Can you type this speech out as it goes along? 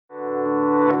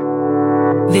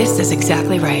This is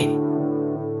exactly right.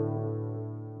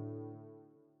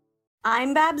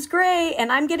 I'm Babs Gray, and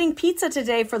I'm getting pizza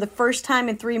today for the first time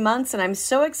in 3 months, and I'm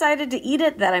so excited to eat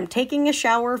it that I'm taking a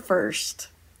shower first.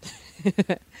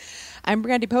 I'm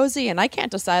Brandy Posey, and I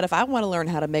can't decide if I want to learn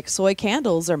how to make soy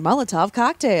candles or Molotov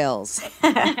cocktails.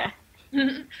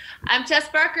 I'm Tess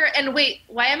Barker, and wait,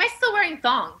 why am I still wearing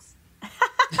thongs?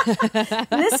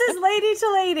 This is Lady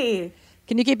to Lady.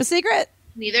 Can you keep a secret?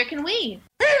 Neither can we.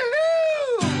 Hello!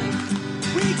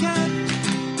 We got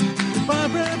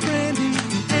Barbara, Brandy,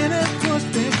 and of course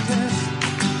Big Tess.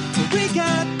 We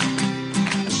got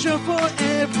a show for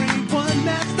everyone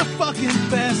that's the fucking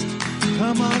best.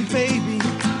 Come on, baby.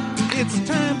 It's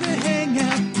time to hang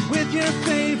out with your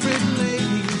favorite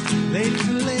ladies. Ladies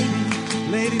and ladies,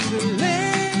 ladies and ladies.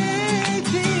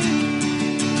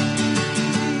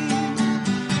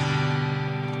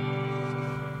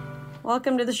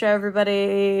 Welcome to the show,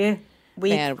 everybody.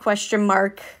 Week question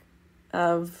mark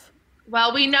of...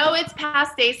 Well, we know it's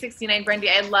past day 69, Brandy.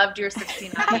 I loved your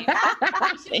 69. We should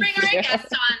bring our guest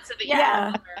on so that you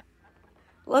can her.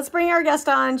 Let's bring our guest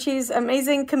on. She's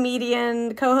amazing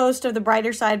comedian, co-host of the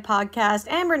Brighter Side podcast,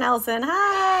 Amber Nelson.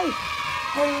 Hi.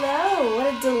 Hello.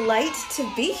 What a delight to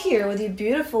be here with you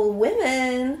beautiful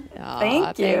women.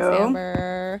 Thank you. Thanks,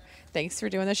 Amber. Thanks for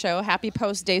doing the show. Happy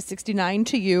post day 69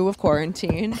 to you of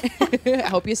quarantine. I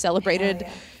hope you celebrated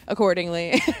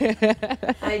accordingly.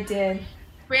 I did.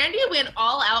 Brandy went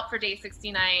all out for day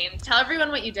 69. Tell everyone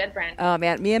what you did, Brandy. Oh,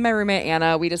 man. Me and my roommate,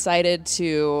 Anna, we decided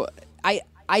to...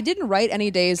 I didn't write any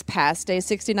days past day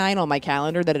 69 on my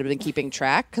calendar that had been keeping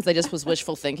track because I just was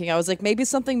wishful thinking. I was like, maybe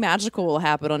something magical will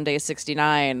happen on day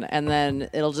 69 and then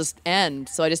it'll just end.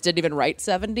 So I just didn't even write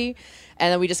 70.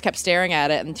 And then we just kept staring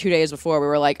at it. And 2 days before, we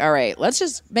were like, all right, let's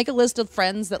just make a list of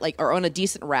friends that like are on a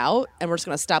decent route. And we're just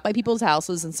going to stop by people's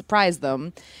houses and surprise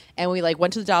them. And we like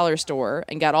went to the dollar store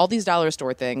and got all these dollar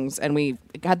store things. And we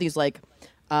had these like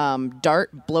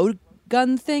dart blow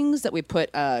gun things that we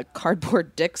put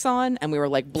cardboard dicks on, and we were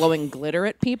like blowing glitter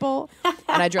at people.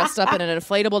 And I dressed up in an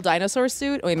inflatable dinosaur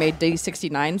suit, and we made day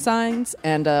 69 signs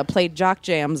and played jock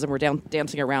jams, and we're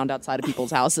dancing around outside of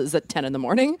people's houses at 10 in the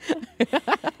morning.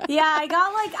 Yeah,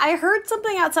 I heard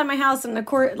something outside my house, and of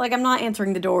course, like, I'm not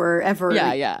answering the door ever.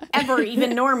 Yeah. Ever,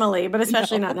 even normally, but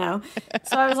especially not now.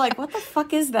 So I was like, what the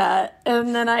fuck is that?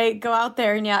 And then I go out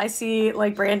there, and I see,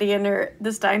 like, Brandy in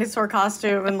this dinosaur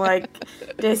costume, and, like,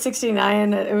 day 69.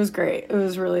 It was great. It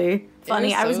was really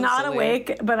funny. I was not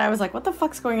awake, but I was like, what the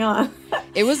fuck's going on?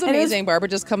 It was amazing. Barbara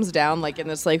just comes down like in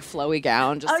this like flowy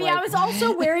gown. I was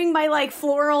also wearing my like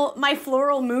floral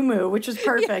muumuu, which was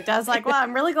perfect. I was like, wow,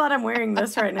 I'm really glad I'm wearing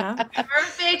this right now.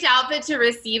 Perfect outfit to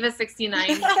receive a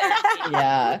 69.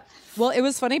 Yeah. Well, it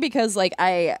was funny because like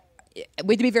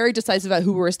we had to be very decisive about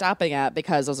who we were stopping at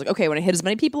because I was like, okay, I want to hit as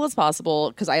many people as possible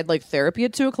because I had like therapy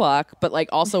at 2:00, but like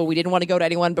also we didn't want to go to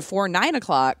anyone before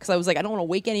 9:00 because I was like, I don't want to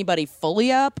wake anybody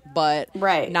fully up, but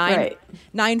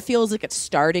nine feels like it's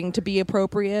starting to be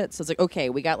appropriate. So it's like, okay,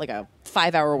 we got like a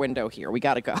 5-hour window here. We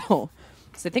got to go.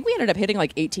 So I think we ended up hitting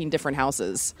like 18 different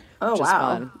houses. Oh, which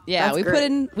wow. Fun. Yeah,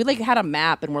 That's we like had a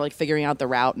map and we're like figuring out the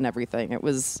route and everything. It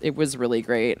was really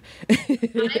great. I'm so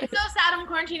sad I'm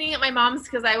quarantining at my mom's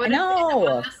because I would have been the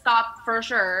one to stop for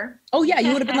sure. Oh yeah,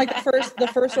 you would have been like the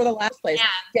first or the last place.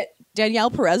 Yeah. Danielle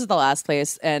Perez is the last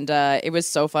place, and it was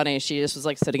so funny. She just was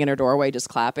like sitting in her doorway just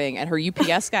clapping, and her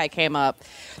UPS guy came up.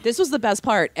 This was the best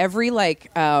part. Every like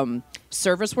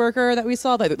service worker that we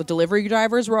saw, the delivery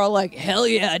drivers were all like, hell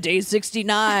yeah, day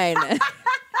 69.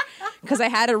 Because I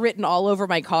had it written all over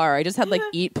my car. I just had like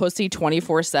 "Eat Pussy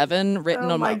 24/7"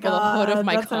 written on the hood of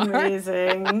my car. That's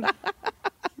amazing.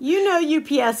 You know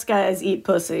UPS guys eat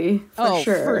pussy, sure.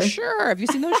 For sure. Have you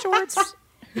seen those shorts?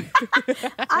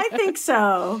 I think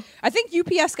so. I think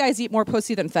UPS guys eat more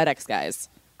pussy than FedEx guys.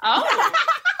 Oh.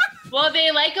 Well, they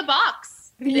like a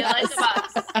box. They like a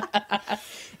box.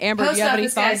 Amber, do you have any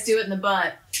thoughts? Guys do it in the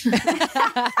butt.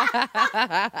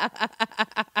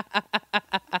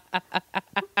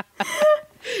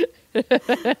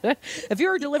 If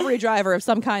you're a delivery driver of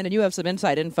some kind and you have some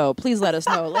inside info, please let us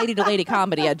know.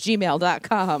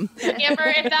 ladytoladycomedy@gmail.com.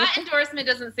 Amber, if that endorsement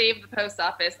doesn't save the post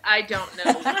office, I don't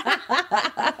know.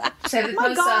 Save the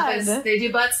post office. They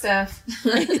do butt stuff.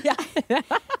 Like,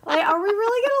 are we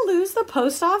really going to lose the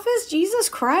post office? Jesus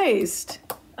Christ.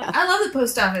 I love the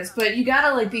post office, but you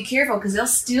gotta like be careful because they'll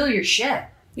steal your shit.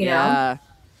 You know?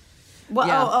 Well,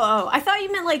 Yeah. Oh, I thought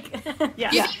you meant like... You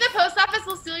think the post office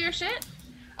will steal your shit?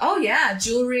 Oh yeah,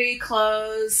 jewelry,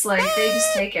 clothes, like they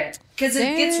just take it because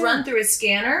it gets run through a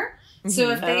scanner. So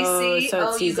if they see, so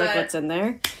it sees you like got what's in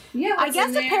there. Yeah, I what's guess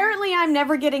in there? apparently I'm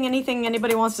never getting anything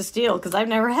anybody wants to steal because I've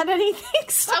never had anything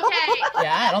stolen. Okay.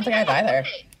 Yeah, I don't think I've either.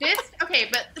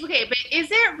 But is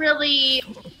it really?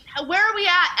 Where are we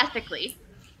at ethically?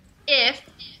 If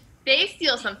they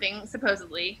steal something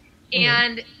supposedly,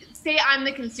 and say I'm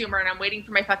the consumer and I'm waiting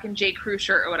for my fucking J. Crew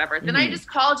shirt or whatever, then I just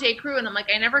call J. Crew and I'm like,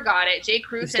 I never got it. J.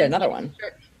 Crew Let's sends get another me one.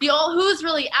 the shirt. Who's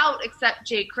really out except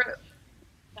J. Crew?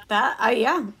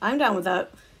 I'm down with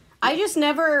that. I just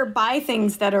never buy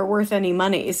things that are worth any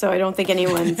money, so I don't think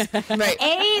anyone's Right.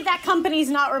 A, that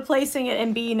company's not replacing it,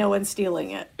 and B, no one's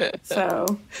stealing it.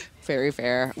 So Very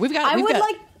fair. We've got.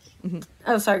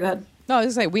 Oh, sorry, go ahead. No, I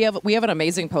was gonna say we have an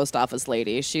amazing post office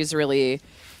lady. She's really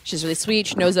sweet.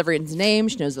 She knows everyone's name.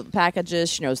 She knows the packages.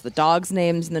 She knows the dogs'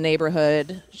 names in the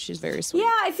neighborhood. She's very sweet.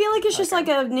 Yeah, I feel like it's just like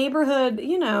a neighborhood,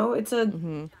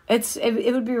 it's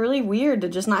it would be really weird to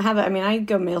just not have it. I mean, I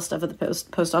go mail stuff at the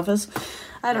post office.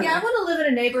 I don't know. Yeah, I want to live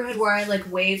in a neighborhood where I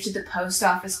like wave to the post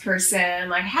office person,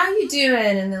 like, how you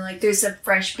doing? And then like there's a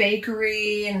fresh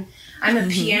bakery, and I'm a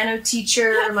piano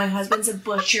teacher, my husband's a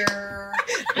butcher.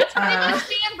 Let's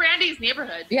be in Brandy's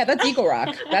neighborhood. Yeah, that's Eagle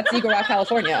Rock. That's Eagle Rock,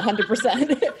 California,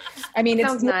 100%. I mean,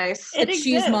 Sounds it's nice. a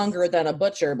cheesemonger than a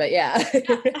butcher, but yeah.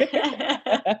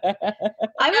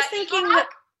 I was thinking that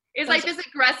It's like this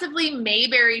aggressively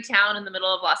Mayberry town in the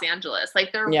middle of Los Angeles.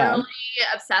 Like they're really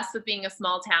obsessed with being a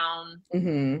small town.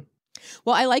 Mm-hmm.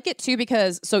 Well, I like it too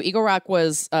because Eagle Rock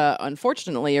was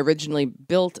unfortunately originally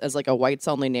built as like a whites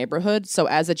only neighborhood. So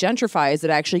as it gentrifies, it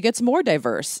actually gets more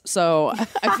diverse. So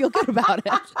I feel good about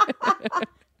it.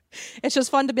 It's just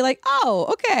fun to be like, oh,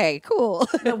 okay, cool.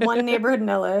 The one neighborhood in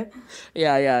LA.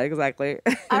 Yeah, exactly.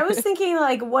 I was thinking,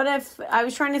 like, what if I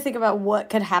was trying to think about what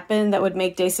could happen that would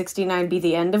make day 69 be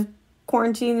the end of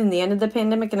quarantine and the end of the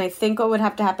pandemic. And I think what would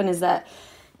have to happen is that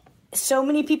so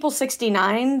many people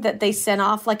 69 that they sent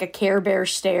off like a Care Bear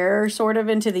stare sort of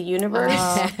into the universe.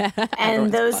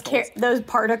 And those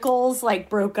particles like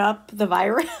broke up the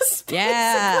virus.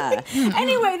 Yeah.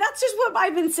 Anyway, that's just what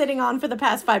I've been sitting on for the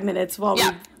past 5 minutes while we.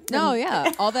 No,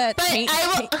 yeah. All that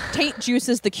taint juice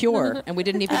is the cure, and we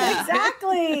didn't even know.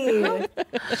 Exactly. But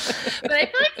I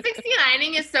feel like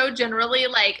 69ing is so generally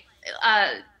like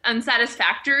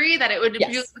unsatisfactory that it would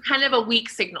be kind of a weak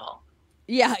signal.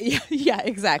 Yeah,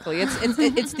 exactly.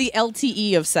 It's the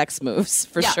LTE of sex moves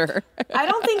for sure. I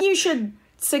don't think you should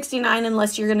 69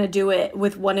 unless you're going to do it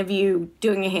with one of you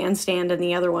doing a handstand and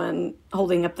the other one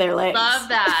holding up their legs. Love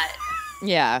that.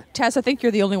 Yeah. Tess, I think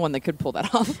you're the only one that could pull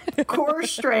that off. Core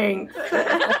strength.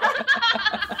 I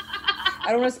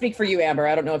don't want to speak for you, Amber.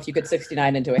 I don't know if you could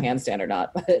 69 into a handstand or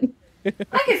not, but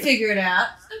I can figure it out.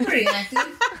 I'm pretty active.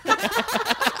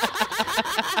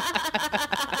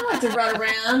 I like to run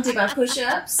around, do my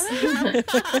push-ups.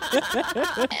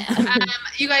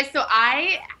 You guys, so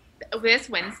this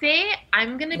Wednesday,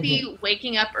 I'm going to be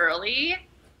waking up early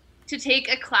to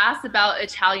take a class about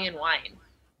Italian wine.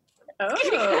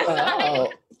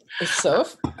 Oh. It's so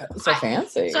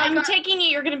fancy. So I'm taking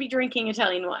it you're going to be drinking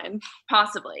Italian wine.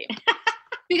 Possibly.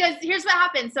 Because here's what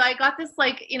happened. So I got this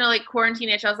quarantine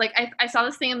itch. I was like, I saw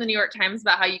this thing in the New York Times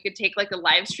about how you could take like a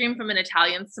live stream from an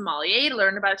Italian sommelier to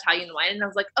learn about Italian wine. And I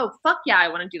was like, oh, fuck yeah, I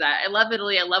want to do that. I love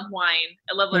Italy. I love wine.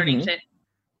 I love learning shit.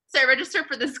 So I registered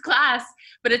for this class,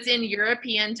 but it's in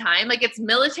European time. Like it's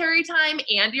military time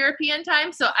and European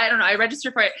time. So I don't know. I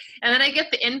registered for it. And then I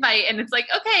get the invite and it's like,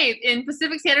 okay, in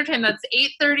Pacific Standard Time, that's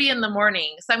 8:30 in the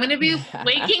morning. So I'm going to be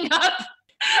waking up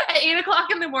at 8 o'clock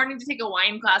in the morning to take a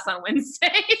wine class on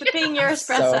Wednesday. Sipping your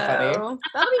espresso. So funny.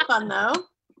 That'll be fun though.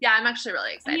 Yeah, I'm actually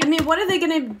really excited. I mean, what are they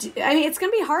going to do? I mean, it's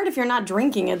going to be hard if you're not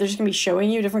drinking it. They're just going to be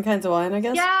showing you different kinds of wine, I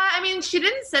guess. Yeah, I mean, she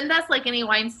didn't send us like any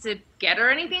wines to get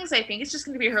or anything, so I think it's just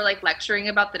going to be her like lecturing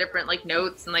about the different like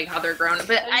notes and like how they're grown.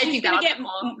 But I think going to that'll get be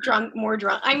cool. more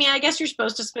drunk. I mean, I guess you're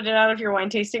supposed to spit it out if you're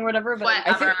wine tasting or whatever. But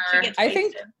Whatever.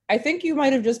 I think you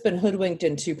might have just been hoodwinked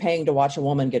into paying to watch a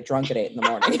woman get drunk at 8 in the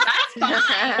morning. That's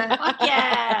fine. Fuck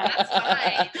yeah. That's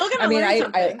fine. Still gonna I mean, learn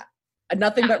something. I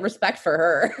nothing but respect for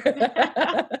her.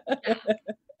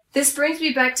 This brings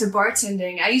me back to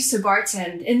bartending. I used to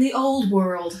bartend in the old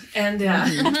world, and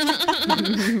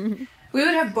we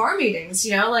would have bar meetings,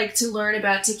 like to learn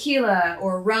about tequila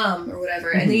or rum or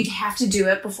whatever, and then you'd have to do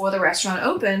it before the restaurant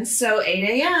opens. So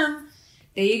 8 a.m.,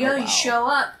 there you go. Oh, wow. You show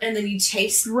up, and then you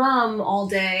taste rum all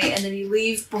day, and then you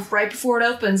leave right before it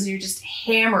opens, and you're just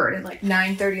hammered at like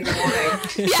 9:30 in the morning.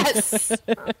 Yes.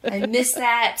 I miss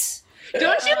that.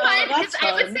 Don't you mind? that's Because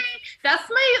I would fun. say that's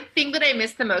my thing that I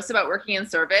miss the most about working in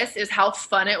service is how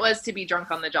fun it was to be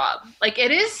drunk on the job. Like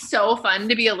it is so fun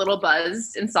to be a little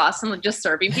buzzed and sauced and like, just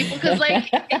serving people because like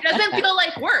it doesn't feel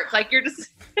like work. Like you're just.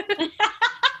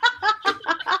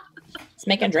 It's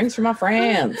making drinks for my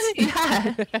friends.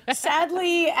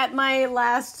 Sadly, at my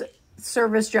last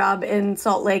service job in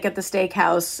Salt Lake at the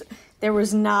steakhouse, there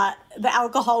was not, the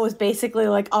alcohol was basically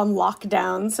like on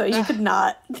lockdown, so you could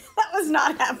not, that was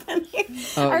not happening.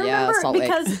 Oh, I yeah, remember Salt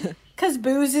Lake. because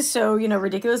booze is so,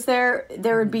 ridiculous there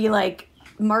would be like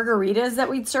margaritas that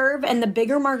we'd serve, and the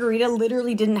bigger margarita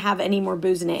literally didn't have any more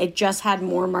booze in it. It just had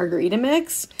more margarita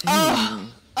mix.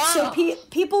 So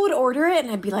people would order it,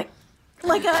 and I'd be like,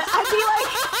 just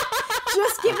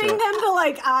giving them the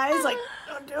like eyes, like,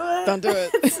 don't do it. Don't do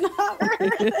it. It's not worth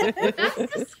it. That's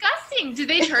disgusting. Do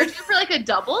they charge you for like a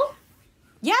double?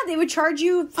 Yeah, they would charge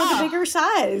you for the bigger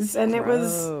size, and it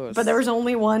was, Gross. but there was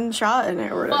only one shot in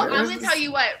it or whatever. Well, I'm gonna tell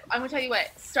you what.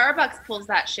 Starbucks pulls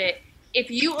that shit.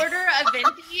 If you order a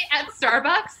venti at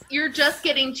Starbucks, you're just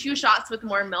getting 2 shots with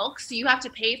more milk. So you have to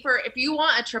pay for. If you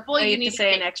want a triple, you need to say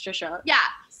pay an extra shot. Yeah.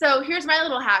 So here's my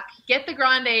little hack: get the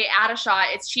grande, add a shot.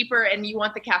 It's cheaper, and you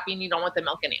want the caffeine. You don't want the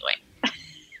milk anyway.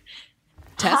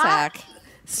 Tess hack.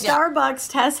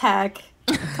 Starbucks test hack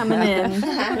coming in.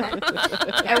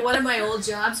 At one of my old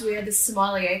jobs, we had this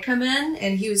sommelier come in,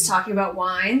 and he was talking about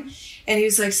wine, and he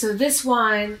was like, so this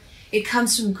wine, it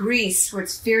comes from Greece, where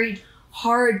it's very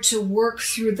hard to work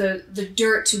through the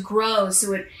dirt to grow,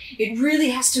 so it really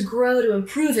has to grow to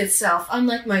improve itself,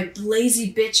 unlike my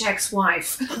lazy bitch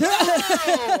ex-wife. Just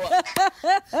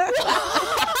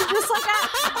like that,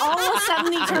 all of a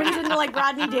sudden he turns into like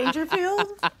Rodney Dangerfield.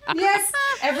 Yes,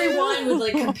 everyone would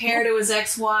like compare to his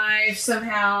ex-wife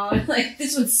somehow. Like,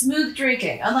 this was smooth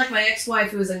drinking, unlike my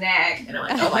ex-wife who was a nag. And I'm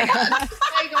like, oh my god. Oh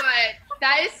my god,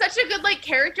 that is such a good like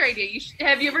character idea.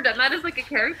 Have you ever done that as like a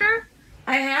character?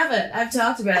 I haven't. I've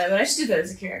talked about it, but I should do that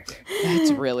as a character.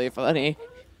 That's really funny.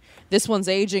 This one's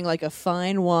aging like a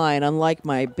fine wine, unlike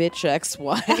my bitch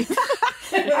ex-wife.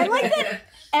 I like that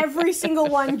every single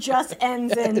one just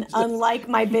ends in unlike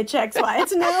my bitch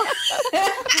ex-wife. No.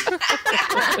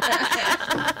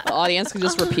 The audience can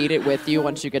just repeat it with you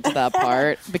once you get to that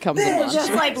part. It becomes a monster.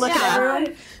 Just like look at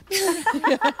everyone.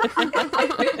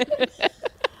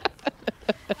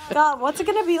 God, what's it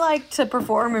gonna be like to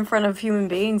perform in front of human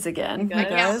beings again? I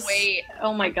can't wait.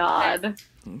 Oh my god.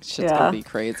 Shit's gonna be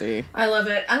crazy. I love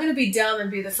it. I'm gonna be dumb and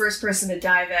be the first person to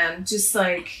dive in. Just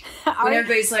like when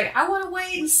everybody's like, I want to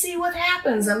wait and see what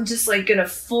happens. I'm just like gonna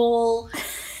full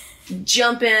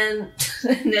jump in,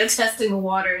 no testing the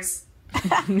waters.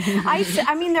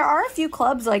 I mean, there are a few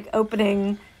clubs like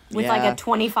opening with like a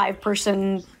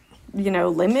 25-person,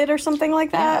 limit or something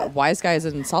like that. Wise Guys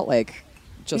in Salt Lake.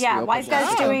 Wise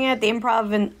Guys doing it. The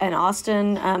Improv in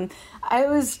Austin. I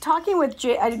was talking with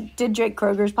I did Jake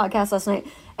Kroger's podcast last night,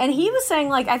 and he was saying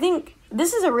like, I think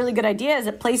this is a really good idea, is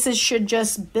that places should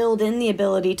just build in the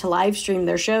ability to live stream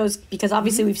their shows, because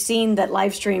obviously we've seen that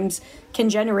live streams can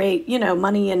generate,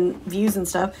 money and views and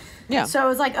stuff. Yeah. So I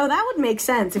was like, oh, that would make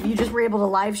sense if you just were able to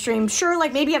live stream. Sure,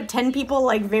 like maybe have 10 people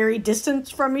like very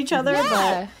distant from each other,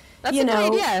 but that's a good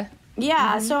idea.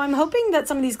 Yeah, so I'm hoping that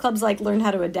some of these clubs like learn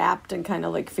how to adapt and kind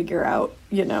of like figure out,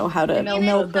 how to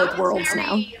meld both worlds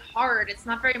now. It's very hard. It's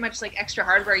not very much like extra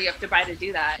hardware you have to buy to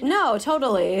do that. No,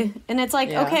 totally. And it's like,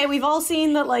 okay, we've all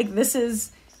seen that like this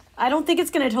is, I don't think it's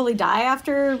going to totally die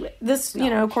after this,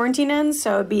 quarantine ends.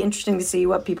 So it'd be interesting to see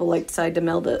what people like decide to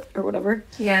meld it or whatever.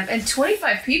 Yeah, and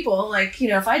 25 people, like,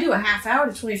 if I do a half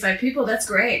hour to 25 people, that's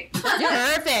great.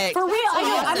 Perfect. For real,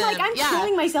 I know. I'm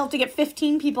killing myself to get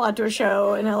 15 people out to a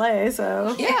show in LA.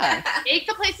 So Yeah. Make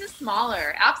the places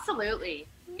smaller. Absolutely.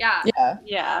 Yeah.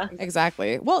 yeah.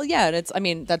 Exactly. Well, yeah,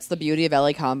 and that's the beauty of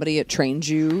LA comedy. It trains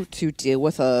you to deal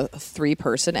with a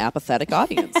 3-person apathetic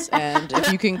audience. And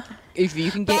if you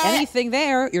can get anything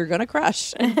there, you're going to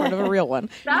crush in front of a real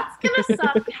one. That's going to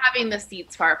suck having the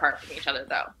seats far apart from each other,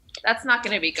 though. That's not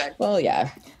going to be good. Well, yeah.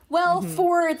 Well,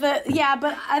 but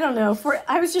I don't know.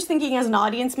 I was just thinking as an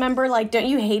audience member, like, don't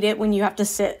you hate it when you have to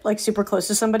sit like super close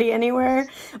to somebody anywhere?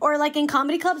 Or like in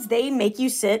comedy clubs, they make you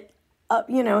sit up,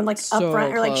 in like So up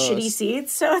front or like close. shitty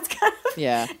seats. So it's kind of,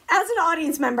 Yeah. as an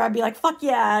audience member, I'd be like, fuck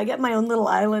yeah, I get my own little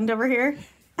island over here.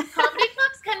 Comedy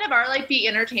clubs kind of are like the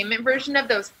entertainment version of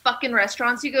those fucking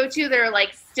restaurants you go to. They're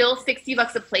like still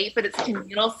 $60 a plate, but it's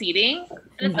communal seating. And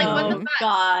it's like, what the fuck?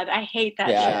 God, I hate that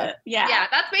shit. Yeah,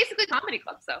 that's basically comedy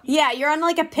clubs, though. Yeah, you're on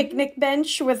like a picnic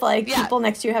bench with like people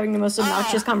next to you having the most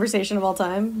obnoxious conversation of all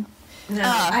time. No,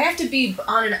 I have to be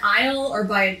on an aisle or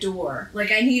by a door.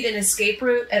 Like, I need an escape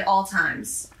route at all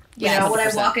times. You know, when I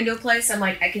walk into a place, I'm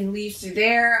like, I can leave through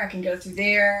there, I can go through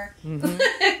there.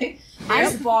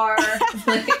 There's a bar.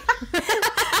 I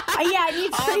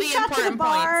need All straight the shot to the important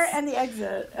bar points. and the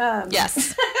exit.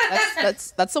 Yes.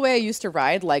 That's the way I used to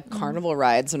ride like carnival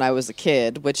rides when I was a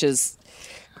kid, which is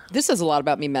This says a lot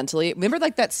about me mentally. Remember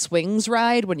like that swings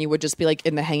ride when you would just be like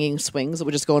in the hanging swings that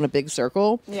would just go in a big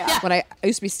circle? Yeah. When I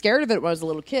used to be scared of it when I was a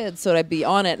little kid, so I'd be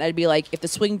on it and I'd be like, if the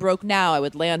swing broke now, I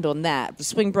would land on that. If the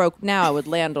swing broke now, I would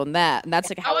land on that. And that's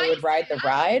like how I would ride the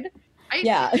ride.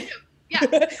 Yeah. Yeah.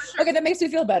 Okay, that makes me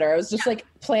feel better. I was just like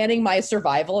planning my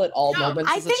survival at all moments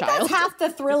I as a think child. that's half the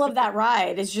thrill of that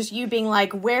ride. Is just you being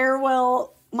like, where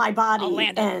will my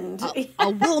body end?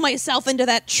 I'll will myself into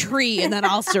that tree and then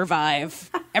I'll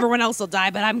survive. Everyone else will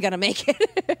die, but I'm going to make it.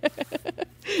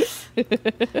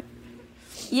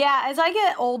 Yeah, as I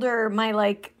get older, my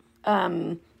like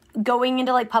going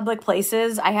into like public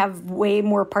places, I have way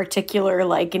more particular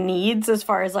like needs as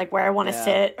far as like where I want to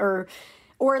sit or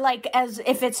like as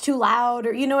if it's too loud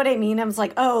or you know what I mean. I was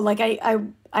like, oh, like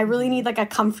I really need like a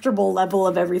comfortable level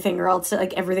of everything or else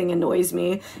like everything annoys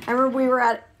me. I remember we were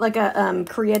at like a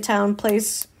Koreatown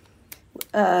place,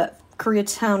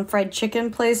 Koreatown fried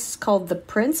chicken place called The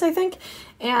Prince, I think,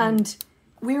 and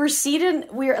we were seated.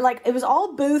 We were like it was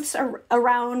all booths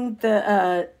around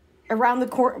the around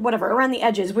the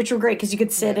edges, which were great because you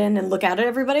could sit in and look out at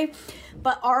everybody.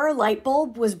 But our light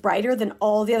bulb was brighter than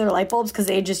all the other light bulbs because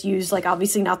they just used like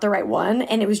obviously not the right one,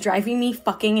 and it was driving me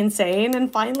fucking insane.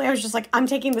 And finally, I was just like, I'm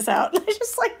taking this out. I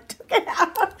just like took it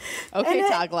out. Okay,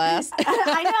 Todd Glass.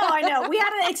 I know. We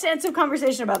had an extensive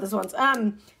conversation about this once.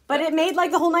 But it made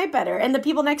like the whole night better, and the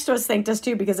people next to us thanked us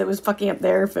too because it was fucking up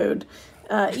their food.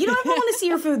 You don't ever want to see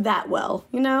your food that well,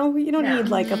 you know. You don't need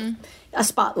like a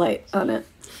spotlight on it.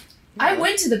 I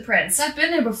went to the Prince. I've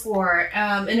been there before.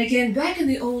 And again, back in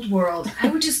the old world, I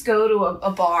would just go to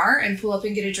a bar and pull up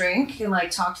and get a drink and like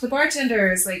talk to the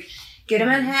bartenders, like get a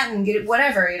Manhattan, get it,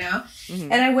 whatever, you know?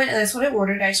 And I went, and that's what I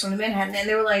ordered. I just wanted a Manhattan. And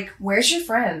they were like, where's your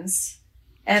friends?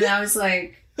 And I was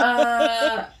like,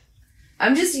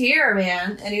 I'm just here,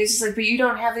 man. And he was just like, but you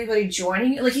don't have anybody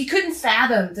joining you? Like, he couldn't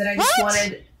fathom that I just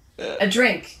wanted a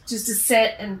drink just to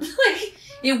sit and like,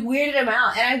 it weirded him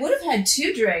out. And I would have had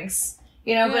 2 drinks.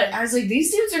 You know, but I was like,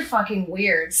 these dudes are fucking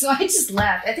weird. So I just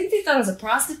left. I think they thought I was a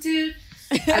prostitute.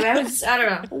 I mean, I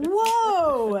don't know.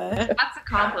 Whoa. That's a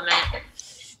compliment.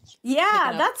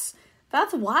 Yeah,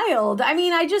 that's wild. I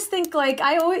mean, I just think like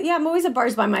I'm always at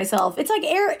bars by myself. It's like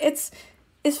it's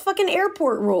fucking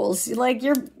airport rules. Like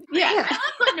you're I like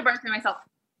going to bars by myself.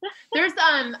 There's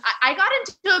I got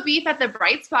into a beef at the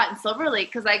Bright Spot in Silver Lake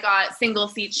because I got single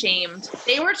seat shamed.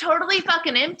 They were totally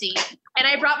fucking empty. And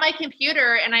I brought my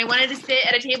computer and I wanted to sit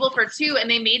at a table for 2 and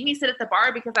they made me sit at the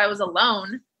bar because I was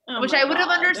alone, which I would have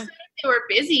understood if they were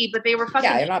busy, but they were fucking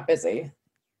Yeah, you're not busy.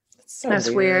 That's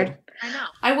weird. I know.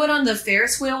 I went on the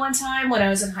Ferris wheel one time when I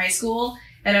was in high school,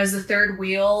 and I was the third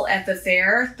wheel at the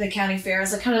fair, the county fair. I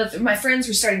was like my friends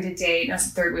were starting to date, and I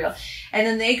was the third wheel. And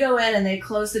then they go in and they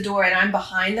close the door, and I'm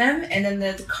behind them. And then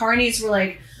the carnies were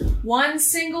like, one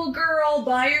single girl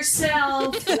by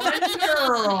yourself, one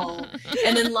girl.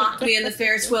 And then locked me in the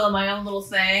Ferris wheel in my own little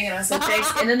thing. And I was like,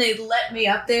 thanks. And then they let me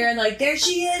up there and like, there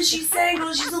she is. She's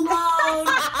single. She's alone.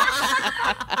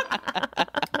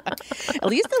 At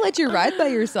least they let you ride by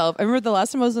yourself. I remember the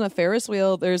last time I was on a Ferris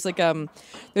wheel, there's like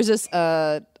there's this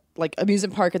like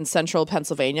amusement park in central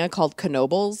Pennsylvania called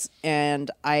Knoebels,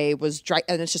 and I was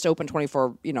and it's just open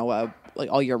 24, like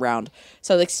all year round.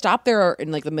 So I like stopped there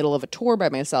in like the middle of a tour by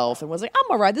myself and was like, I'm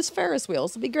gonna ride this Ferris wheel.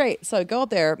 This will be great. So I go up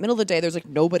there, middle of the day, there's like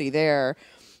nobody there.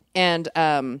 And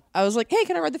I was like, hey,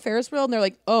 can I ride the Ferris wheel? And they're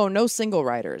like, oh, no single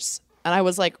riders. And I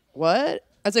was like, what?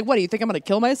 I was like, what, do you think I'm going to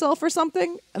kill myself or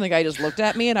something? And the guy just looked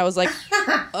at me and I was like,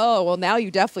 oh, well, now you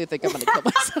definitely think I'm going to kill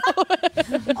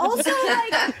myself. Also,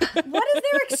 like, what is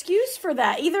their excuse for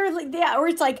that? Either, like, yeah, or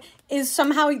it's like, is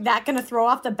somehow that going to throw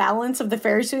off the balance of the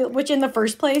Ferris wheel, which in the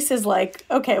first place is like,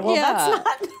 okay, well, that's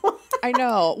not. I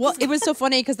know. Well, it was so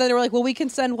funny because then they were like, well, we can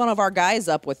send one of our guys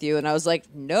up with you. And I was like,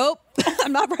 nope,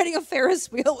 I'm not riding a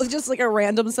Ferris wheel with just like a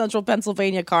random central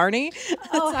Pennsylvania carny.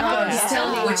 Just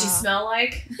tell me what you smell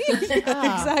like.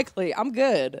 Exactly. I'm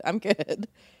good.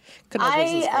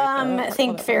 I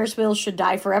think Ferris wheels should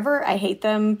die forever. I hate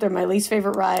them. They're my least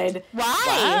favorite ride.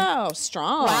 Wow,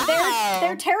 strong.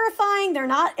 They're terrifying. They're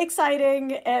not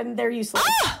exciting, and they're useless.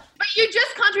 But you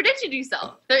just contradicted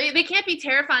yourself. They can't be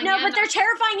terrifying. No, but they're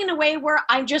terrifying in a way where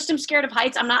I just am scared of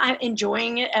heights. I'm not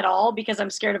enjoying it at all because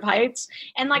I'm scared of heights.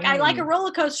 And like I like a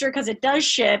roller coaster because it does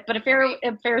shit, but a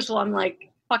Ferris wheel, I'm like,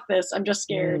 fuck this. I'm just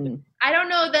scared. I don't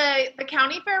know. The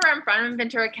county fair where I'm from in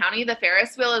Ventura County, the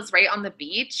Ferris wheel is right on the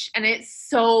beach, and it's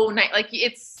so nice. Like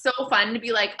it's so fun to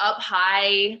be like up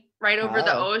high, right over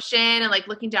the ocean, and like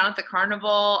looking down at the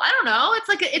carnival. I don't know. It's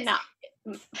like it's not.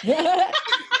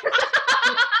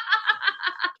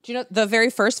 Did You know, the very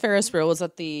first Ferris wheel was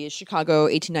at the Chicago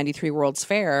 1893 World's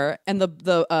Fair, and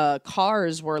the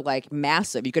cars were like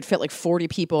massive. You could fit like 40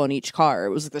 people in each car.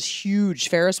 It was like this huge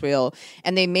Ferris wheel,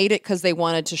 and they made it because they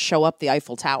wanted to show up the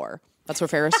Eiffel Tower. That's where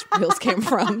Ferris wheels came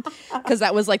from, because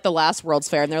that was like the last World's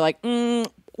Fair, and they're like,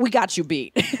 we got you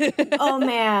beat. Oh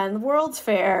man, World's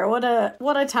Fair. What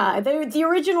a time. They're the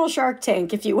original Shark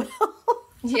Tank, if you will.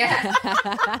 Yeah.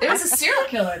 There was a serial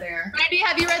killer there. Brandy,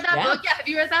 have you read that book? Yeah, have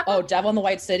you read that book? Oh, Devil in the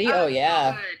White City? Oh,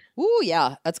 yeah. Good. Ooh,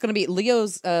 yeah. That's going to be Leo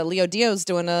Dio's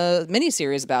doing a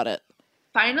miniseries about it.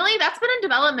 Finally? That's been in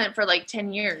development for like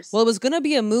 10 years. Well, it was going to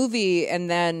be a movie, and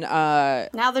then...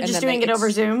 now they're just doing it over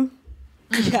Zoom?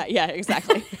 Yeah,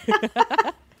 exactly.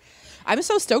 I'm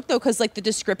so stoked, though, because like the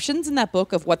descriptions in that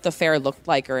book of what the fair looked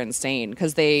like are insane,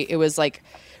 because it was like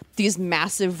these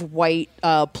massive white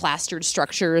plastered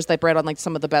structures that bred on like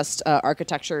some of the best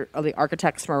architecture of the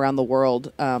architects from around the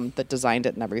world that designed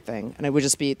it and everything. And it would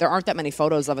just be, there aren't that many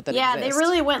photos of it that exist. They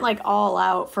really went like all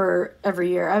out for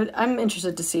every year. I'm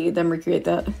interested to see them recreate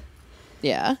that.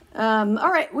 Yeah.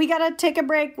 All right, we gotta take a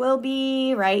break. We'll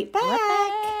be right back.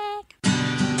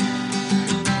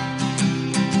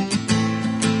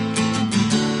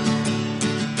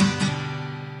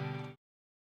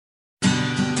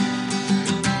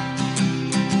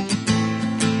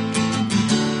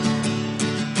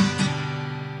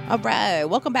 All right.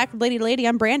 Welcome back, Lady Lady.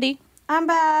 I'm Brandy. I'm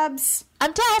Babs.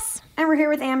 I'm Tess. And we're here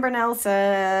with Amber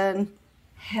Nelson.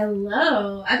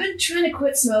 Hello. I've been trying to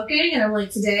quit smoking, and I'm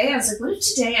like, today, I was like, what if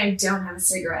today I don't have a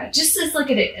cigarette? Just as like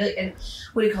an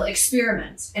what do you call it,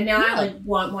 experiment. And now I like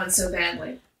want one so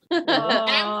badly. I'm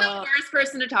the worst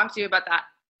person to talk to you about that.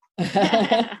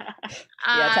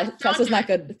 Tessa's not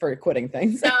good for quitting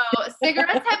things. So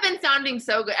cigarettes have been sounding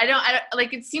so good. I don't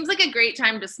like, it seems like a great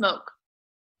time to smoke.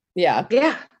 Yeah.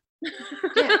 Yeah.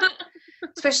 Yeah.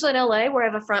 Especially in LA where I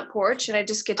have a front porch and I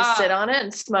just get to sit on it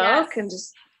and smoke and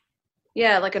just,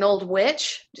 like an old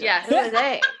witch. Yes. Who are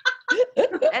they?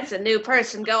 That's a new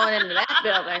person going into that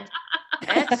building.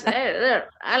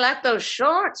 I like those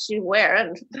shorts you're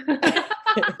wearing.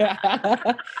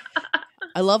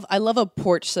 I love a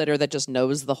porch sitter that just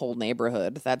knows the whole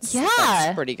neighborhood. That's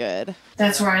pretty good.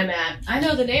 That's where I'm at. I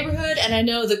know the neighborhood and I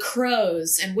know the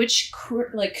crows and which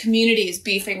community is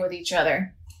beefing with each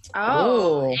other.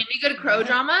 Oh, any good crow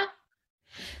drama?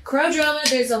 Crow drama.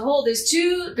 There's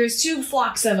two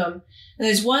flocks of them. And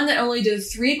there's one that only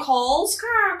does 3 calls,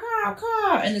 caw, caw,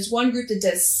 caw, and there's one group that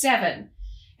does 7.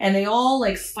 And they all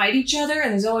like fight each other.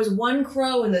 And there's always one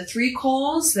crow in the 3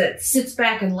 calls that sits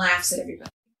back and laughs at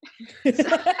everybody.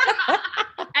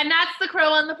 And that's the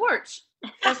crow on the porch.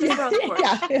 That's the crow on the porch.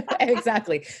 Yeah,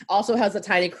 exactly. Also has a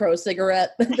tiny crow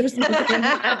cigarette. There's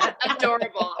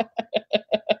Adorable.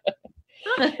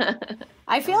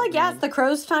 I feel like, it's the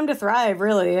crow's time to thrive,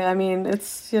 really. I mean,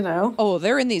 it's, Oh,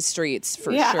 they're in these streets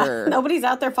for sure. Nobody's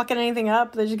out there fucking anything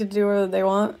up. They just get to do whatever they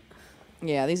want.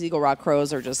 Yeah, these Eagle Rock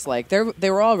crows are just like, they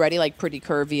were already like pretty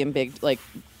curvy and big,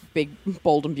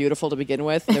 bold and beautiful to begin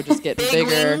with. They're just getting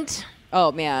bigger. Winged.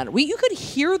 Oh man, you could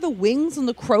hear the wings and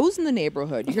the crows in the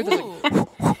neighborhood. You hear the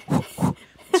like,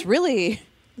 it's really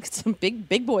some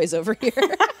big boys over here.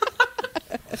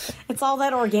 It's all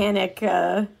that organic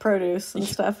produce and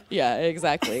stuff. Yeah,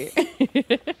 exactly.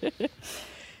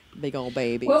 Big old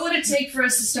babies. What would it take for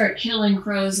us to start killing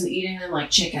crows and eating them like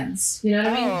chickens? You know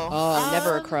what I mean? Oh,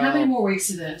 never a crow. How many more weeks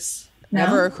of this? No?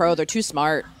 Never a crow. They're too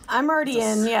smart. I'm already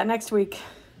in. Yeah, next week.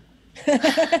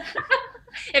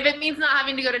 If it means not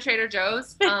having to go to Trader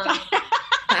Joe's. Yeah,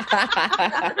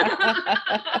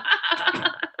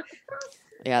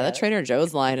 that Trader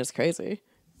Joe's line is crazy.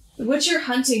 What's your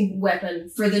hunting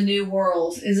weapon for the new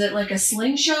world? Is it like a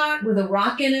slingshot with a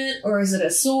rock in it? Or is it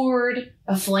a sword?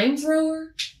 A flamethrower?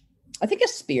 I think a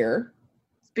spear.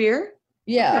 Spear?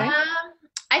 Yeah.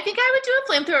 I think I would do a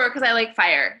flamethrower because I like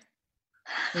fire.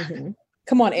 Mm-hmm.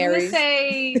 Come on, I'm Aries. gonna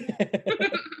say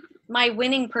my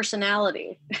winning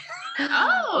personality.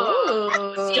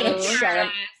 Oh. Gonna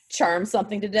charm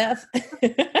something to death.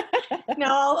 No,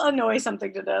 I'll annoy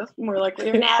something to death. More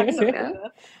likely, nag something to death.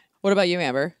 What about you,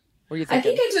 Amber? What are you I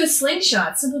thinking? think I'd do a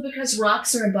slingshot simply because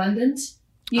rocks are abundant.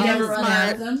 You never run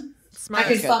out of them. Smart. I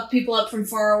could fuck people up from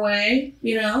far away,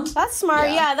 That's smart.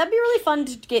 Yeah, that'd be really fun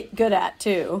to get good at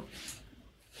too.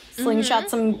 Slingshot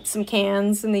some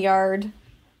cans in the yard.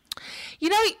 You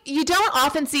know, you don't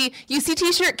often see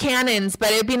t-shirt cannons,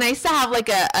 but it'd be nice to have like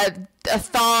a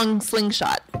thong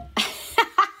slingshot.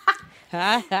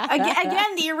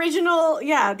 Again, the original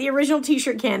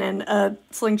t-shirt cannon,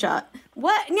 slingshot.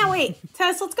 What? No, wait,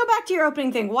 Tess, let's go back to your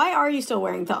opening thing. Why are you still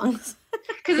wearing thongs?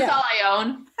 Because it's all I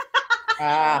own.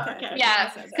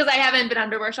 Yeah, because I haven't been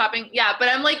underwear shopping. Yeah, but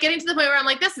I'm like getting to the point where I'm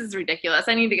like, this is ridiculous.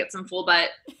 I need to get some full butt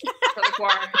for the core.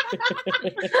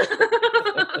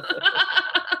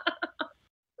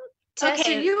 Tess,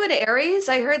 are you an Aries?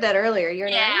 I heard that earlier. You're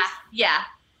an Aries? Yeah.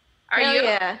 Are Hell you?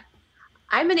 Yeah.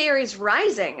 I'm an Aries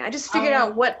rising. I just figured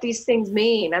out what these things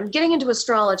mean. I'm getting into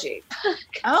astrology.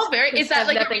 Oh, very. Is that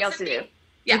like nothing else to do?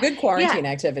 It's a good quarantine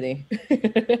activity.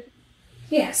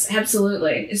 Yes,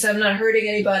 absolutely. So I'm not hurting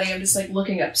anybody. I'm just like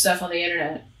looking up stuff on the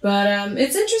internet. But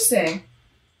it's interesting.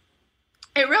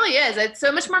 It really is. It's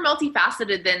so much more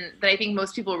multifaceted than I think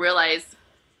most people realize.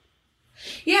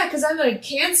 Yeah, because I'm a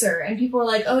Cancer, and people are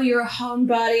like, "Oh, you're a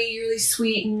homebody. You're really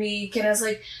sweet and meek." And I was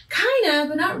like, "Kind of,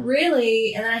 but not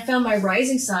really." And then I found my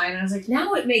rising sign, and I was like,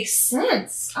 "Now it makes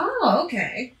sense." Oh,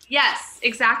 okay. Yes,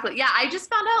 exactly. Yeah, I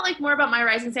just found out like more about my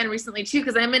rising sign recently too,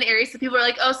 because I'm an Aries. So people are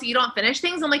like, "Oh, so you don't finish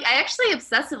things?" I'm like, I actually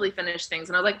obsessively finish things,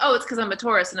 and I was like, "Oh, it's because I'm a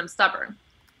Taurus and I'm stubborn."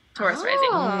 Taurus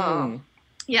rising.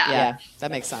 Yeah, that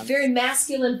makes sense. Very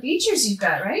masculine features you've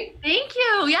got, right? Thank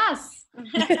you. Yes.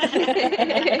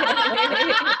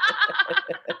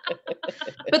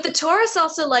 But the Taurus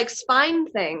also likes fine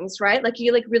things, right? Like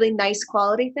you like really nice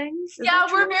quality things. Is Yeah,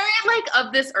 that we're true? very like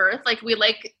of this earth. Like we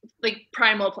like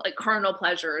primal, like carnal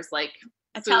pleasures, like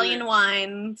Italian food.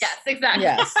 wines. Yes, exactly.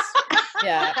 Yes.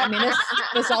 Yeah. I mean,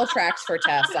 this all tracks for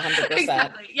Tess 100%.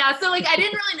 Exactly. Yeah. So like I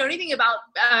didn't really know anything about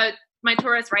my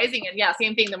Taurus rising, and yeah,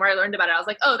 same thing. The more I learned about it, I was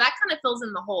like, oh, that kind of fills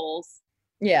in the holes.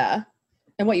 Yeah.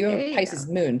 And what you have There you Pisces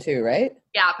moon too, right?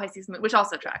 Yeah, Pisces moon, which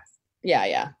also tracks.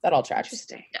 Yeah. That all tracks.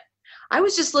 Interesting. I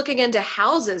was just looking into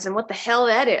houses and what the hell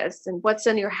that is and what's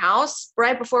in your house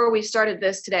right before we started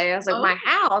this today. I was like, my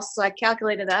house. So I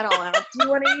calculated that all out. Do you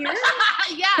want to hear?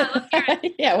 Yeah, let's hear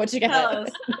it. Yeah, what you got?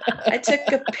 I took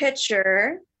a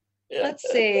picture. Let's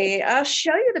see. I'll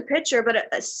show you the picture, but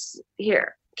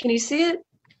here. Can you see it?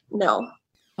 No.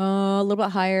 A little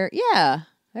bit higher. Yeah,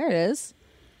 there it is.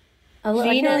 I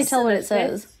can't really tell what it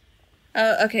says.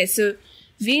 Okay, so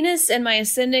Venus and my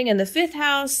ascending in the 5th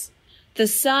house, the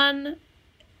sun,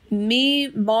 me,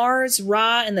 Mars,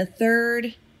 Ra in the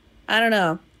 3rd. I don't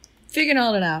know. Figuring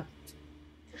all it out.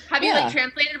 Have you like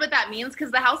translated what that means?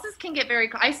 Because the houses can get very.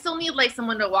 I still need like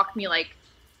someone to walk me like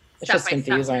It's step just by step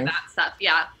through confusing. that stuff.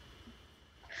 Yeah.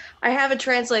 I haven't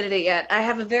translated it yet. I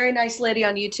have a very nice lady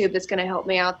on YouTube that's going to help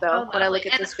me out, though, when I look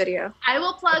at this video. I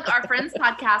will plug our friends'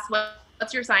 podcast,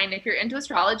 What's Your Sign? If you're into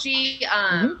astrology,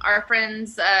 our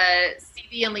friends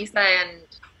Stevie and Lisa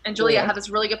and Julia have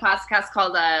this really good podcast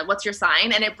called What's Your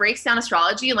Sign? And it breaks down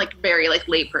astrology in like very like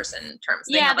layperson terms.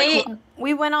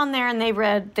 We went on there and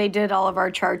they did all of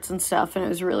our charts and stuff, and it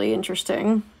was really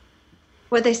interesting.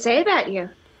 What'd they say about you?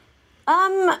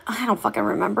 I don't fucking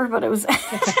remember, but it was. The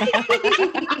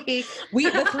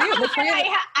three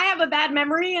I have a bad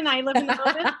memory, and I live in the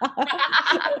moment.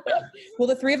 well,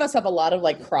 the three of us have a lot of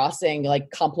like crossing,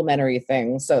 like complementary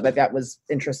things. So that was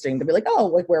interesting to be like, oh,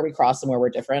 like where we cross and where we're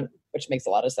different, which makes a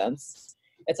lot of sense.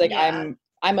 It's like I'm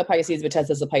a Pisces, but Tess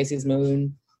is a Pisces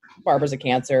moon. Barbara's a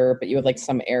Cancer, but you have like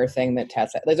some air thing that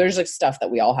Tess. Like, there's like stuff that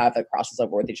we all have that crosses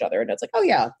over with each other, and it's like, oh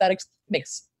yeah, that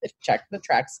makes it check the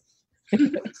tracks.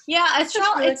 Yeah, That's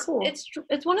really cool.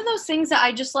 It's one of those things that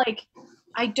I just like.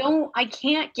 I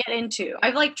can't get into.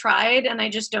 I've like tried, and I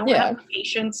just don't have the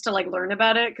patience to like learn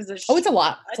about it because it's it's a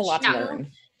lot. It's a lot to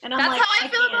learn. And I'm that's like, how I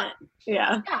feel about.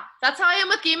 Yeah, that's how I am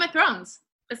with Game of Thrones.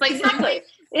 It's like exactly.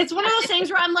 It's one of those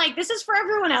things where I'm like, this is for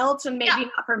everyone else, and maybe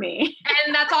not for me.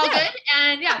 And that's all good.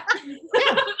 And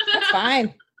That's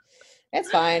fine. It's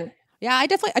fine. Yeah, I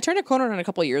turned a corner on a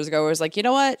couple of years ago. Where I was like, you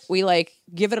know what? We like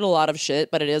give it a lot of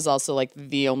shit, but it is also like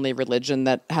the only religion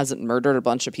that hasn't murdered a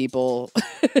bunch of people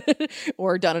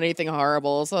or done anything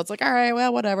horrible. So it's like, all right,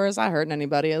 well, whatever. It's not hurting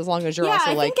anybody as long as you're also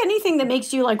I like. think anything that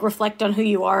makes you like reflect on who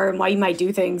you are and why you might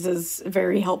do things is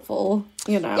very helpful,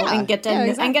 and get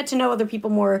to know other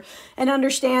people more and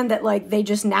understand that like they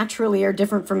just naturally are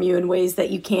different from you in ways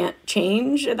that you can't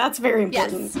change. That's very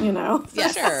important, For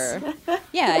sure.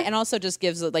 Yeah, and also just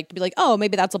gives it like to be like, oh,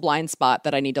 maybe that's a blind spot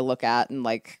that I need to look at, and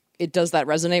like, does that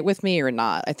resonate with me or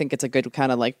not? I think it's a good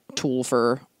kind of like tool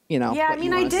for, Yeah, I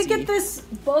mean, I did get this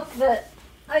book that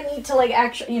I need to like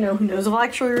actually, who knows if I'll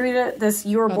actually read it. This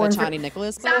You Were Born the for Tony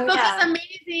Nicholas book. that book is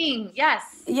amazing.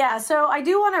 Yes. Yeah, so I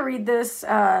do want to read this.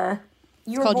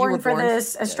 You Were Born for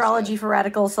This, Astrology for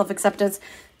Radical Self-Acceptance.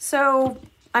 So,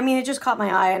 I mean, it just caught my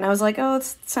eye, and I was like, oh, it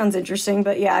sounds interesting,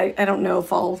 but yeah, I don't know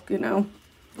if I'll,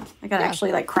 I gotta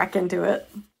actually like crack into it.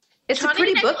 It's a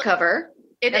pretty book cover.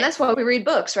 And that's why we read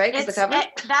books, right? Because the cover.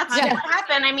 That's what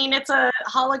happened. I mean, it's a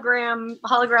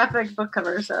holographic book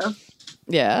cover, so.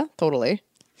 Yeah, totally.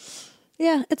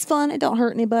 Yeah, it's fun. It don't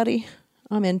hurt anybody.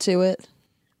 I'm into it.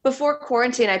 before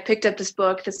quarantine, I picked up this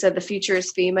book that said the future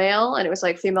is female, and it was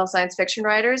like female science fiction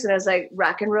writers, and it was like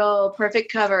rock and roll,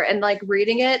 perfect cover. And like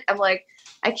reading it, I'm like,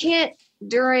 I can't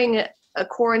during a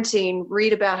quarantine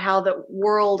read about how the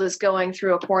world is going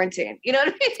through a quarantine. You know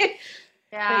what I mean?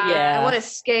 Yeah. I want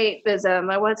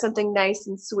escapism. I want something nice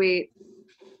and sweet.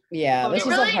 Yeah, this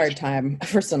was a hard time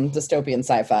for some dystopian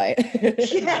sci-fi.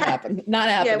 Not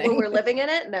happening. Yeah, when we're living in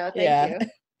it? No, thank you.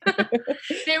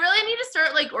 They really need to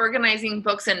start like organizing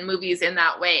books and movies in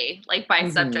that way, like by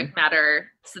subject matter,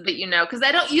 so that you know, because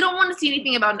you don't want to see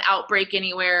anything about an outbreak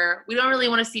anywhere. We don't really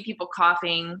want to see people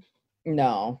coughing.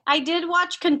 No. I did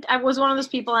watch. I was one of those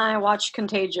people, and I watched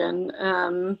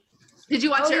Contagion. Did you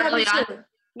watch it early on?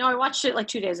 No, I watched it like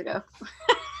 2 days ago.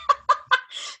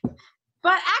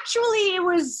 But actually, it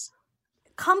was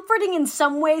comforting in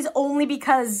some ways, only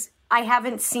because I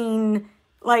haven't seen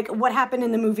like what happened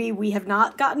in the movie. We have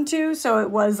not gotten to, so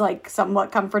it was like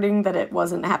somewhat comforting that it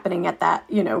wasn't happening at that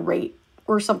rate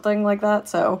or something like that.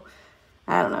 So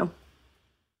I don't know.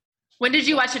 When did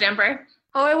you watch it, Amber?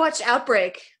 Oh, I watched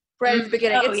Outbreak right at the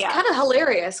beginning. It's kind of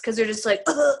hilarious because they're just like,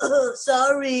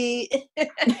 sorry.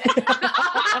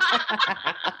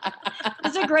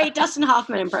 It's a great Dustin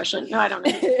Hoffman impression. No, I don't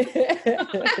know.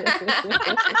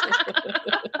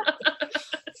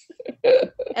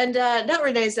 And not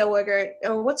Renee Zellweger.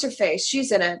 Oh, what's her face?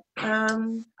 She's in it.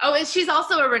 She's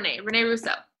also a Renee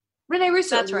Russo. Renee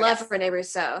Russo. That's right. Love Renee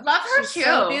Russo. Love her She's too.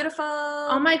 So beautiful.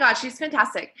 Oh my God, she's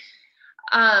fantastic.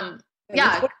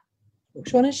 Yeah.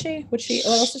 Which one is she? What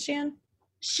else is she in?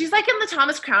 She's like in the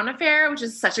Thomas Crown Affair, which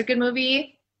is such a good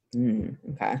movie.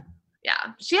 Okay.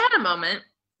 Yeah, she had a moment.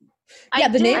 Yeah,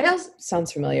 the name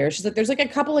sounds familiar. She's like, there's like a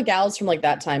couple of gals from like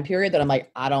that time period that I'm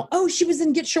like, oh, she was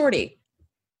in Get Shorty.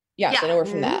 Yes, I know her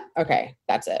from that. Okay,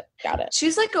 that's it. Got it.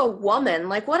 She's like a woman.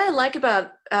 Like what I like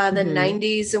about the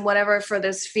 90s and whatever for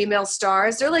those female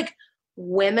stars, they're like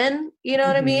women, you know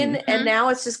what I mean? And now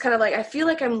it's just kind of like, I feel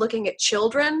like I'm looking at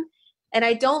children. And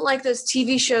I don't like those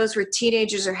TV shows where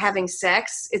teenagers are having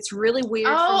sex. It's really weird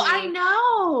for me. I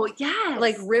know. Yes.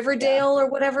 Like Riverdale or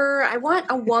whatever. I want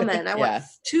a woman. I want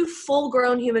two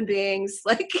full-grown human beings.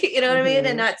 Like, you know what I mean?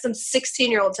 And not some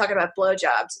 16-year-old talking about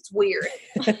blowjobs. It's weird.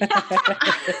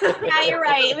 Yeah, you're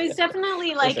right. It was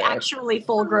definitely like actually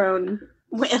full-grown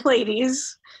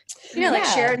ladies. Like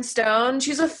Sharon Stone.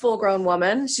 She's a full-grown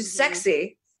woman. She's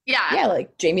sexy. Yeah,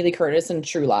 like Jamie Lee Curtis in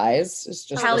True Lies. It's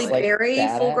just Halle Berry,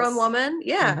 badass. full-grown woman.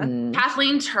 Yeah,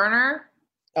 Kathleen Turner.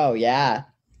 Oh yeah,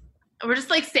 we're just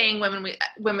like saying women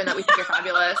that we think are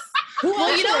fabulous.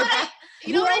 Well, you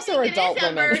know what I think it is,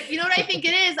 Amber? You know what I think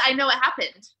it is? I know what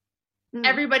happened.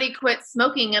 Everybody quit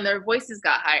smoking and their voices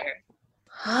got higher.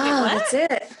 Oh, that's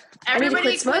it.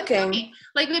 Everybody quit smoking.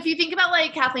 Like if you think about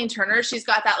like Kathleen Turner, she's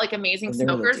got that like amazing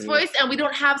smoker's voice, and we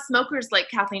don't have smokers like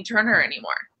Kathleen Turner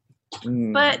anymore.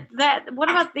 But what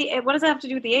does that have to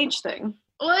do with the age thing?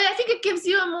 Well, I think it gives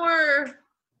you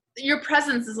your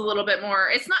presence is a little bit more.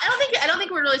 It's not. I don't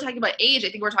think we're really talking about age. I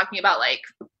think we're talking about like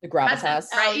the gravitas, presence,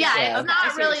 right? It's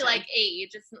not really like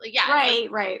age. It's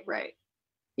right.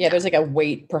 Yeah, there's like a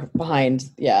weight behind.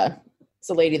 Yeah, it's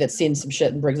a lady that's seen some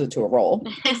shit and brings it to a role.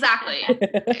 Exactly.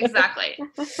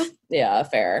 Yeah,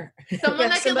 fair.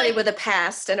 Somebody with a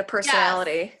past and a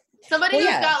personality. Yes. Somebody who's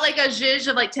got like a zhuzh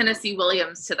of like Tennessee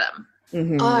Williams to them.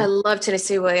 Oh, I love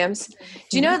Tennessee Williams.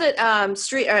 Do you know that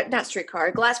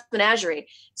Glass Menagerie?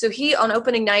 So on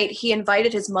opening night, he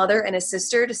invited his mother and his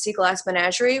sister to see Glass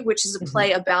Menagerie, which is a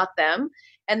play about them.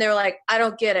 And they're like, I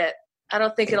don't get it. I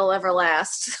don't think it'll ever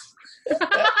last.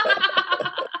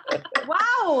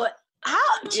 Wow.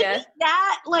 How to be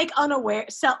that like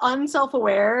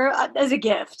unself-aware as a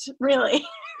gift, really?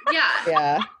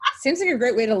 Yeah. Seems like a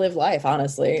great way to live life,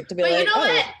 honestly. To be but like, you know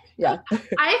what? Yeah.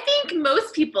 I think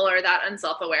most people are that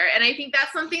unself-aware, and I think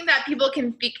that's something that people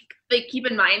can keep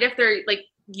in mind if they're like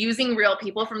using real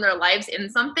people from their lives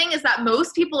in something. Is that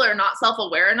most people are not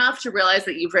self-aware enough to realize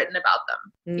that you've written about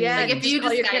them. Yeah, like if you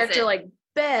call your character like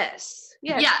Bess.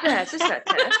 Yeah. Bess. It's not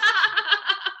Tess.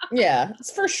 Yeah, it's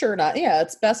for sure not. Yeah,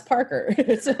 it's Bess Parker.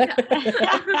 It's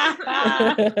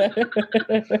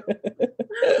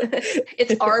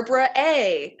Arbra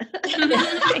A.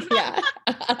 Yeah.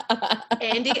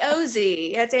 Andy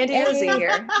Ozzie. It's Andy Ozzie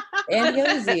here. Andy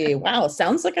Ozzie. Wow,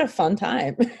 sounds like a fun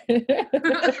time. Like,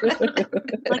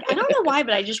 I don't know why,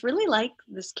 but I just really like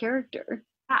this character.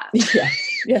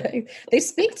 Yeah. They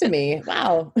speak to me.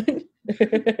 Wow.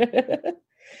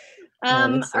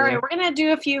 All right, we're gonna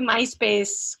do a few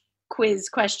MySpace quiz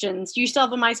questions. Do you still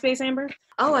have a MySpace, Amber?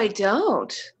 Oh, I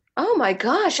don't. Oh my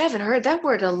gosh, I haven't heard that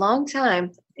word in a long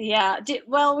time. Yeah.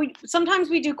 We sometimes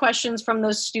we do questions from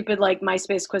those stupid like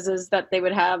MySpace quizzes that they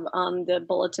would have on the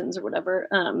bulletins or whatever.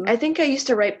 I think I used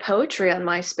to write poetry on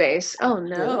MySpace. Oh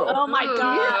no. Oh my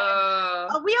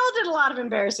god. Ooh. We all did a lot of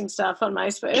embarrassing stuff on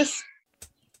MySpace.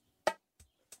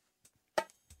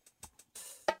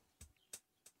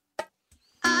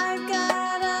 I've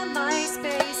got a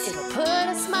MySpace. It'll put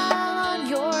a smile on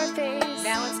your face.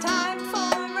 Now it's time for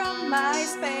a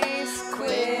MySpace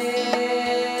quiz.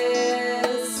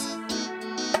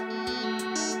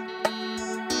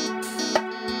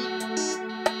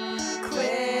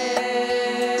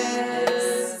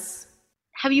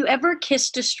 Have you ever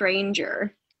kissed a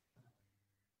stranger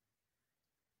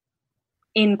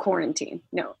in quarantine?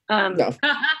 No. No.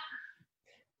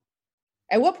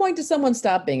 At what point does someone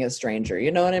stop being a stranger?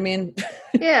 You know what I mean?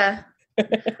 Yeah.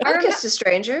 I've kissed a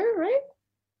stranger, right?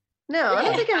 No, I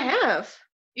don't think I have.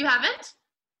 You haven't?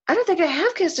 I don't think I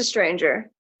have kissed a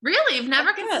stranger. Really? You've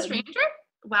never kissed a stranger?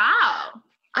 Wow.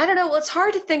 I don't know. Well, it's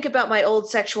hard to think about my old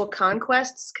sexual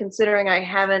conquests, considering I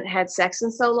haven't had sex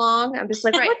in so long. I'm just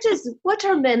like, what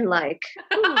are men like?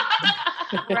 Ooh.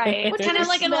 Right. What Kind does of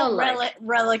like it an smell old like?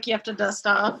 relic you have to dust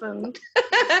off and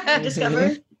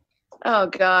discover. Oh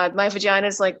God, my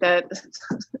vagina's like that.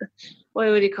 What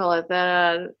would you call it?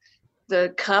 The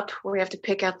cup where you have to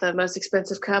pick out the most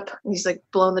expensive cup. And he's like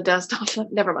blowing the dust off.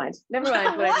 Never mind what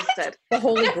I just said. The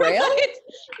Holy Grail?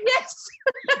 Yes.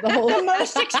 The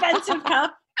most expensive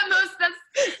cup. The most, that's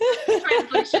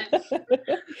translation.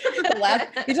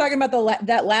 You're talking about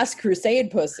that last crusade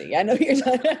pussy. I know you're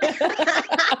talking. Yeah,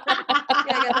 I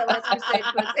got that last crusade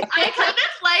pussy. I kind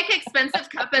of like expensive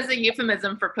cup as a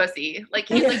euphemism for pussy. Like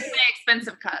he's like the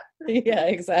expensive cup. Yeah,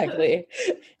 exactly.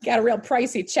 Got a real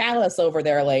pricey chalice over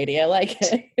there, lady. I like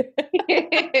it.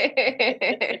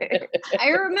 I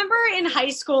remember in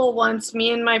high school once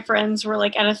me and my friends were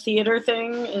like at a theater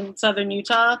thing in southern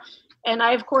Utah. And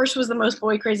I, of course, was the most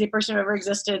boy crazy person who ever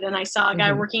existed. And I saw a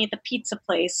guy working at the pizza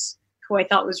place who I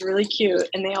thought was really cute.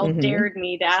 And they all dared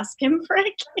me to ask him for a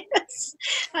kiss.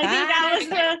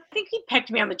 I think he pecked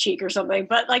me on the cheek or something.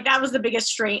 But like that was the biggest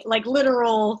strain, like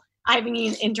literal, I haven't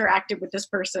even interacted with this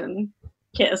person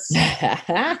kiss.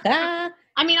 I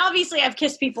mean, obviously I've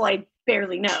kissed people I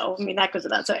barely know. I mean, that goes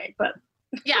without saying. But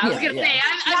yeah, I was going to say,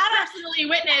 I've personally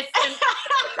witnessed. And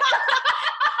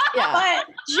Yeah. But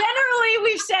generally,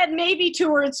 we've said maybe 2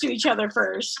 words to each other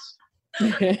first. So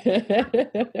oh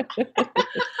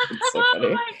funny.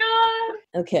 my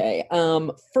god. Okay.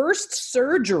 First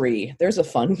surgery. There's a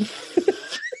fun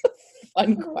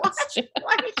question.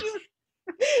 Why did you?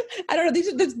 I don't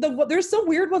know. There's some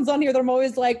weird ones on here that I'm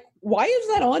always like, why is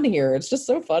that on here? It's just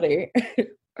so funny.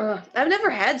 I've never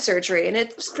had surgery, and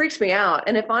it freaks me out.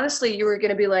 And if honestly you were going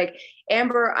to be like,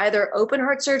 Amber, either open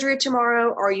heart surgery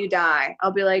tomorrow or you die,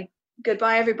 I'll be like,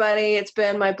 goodbye, everybody. It's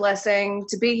been my blessing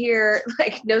to be here.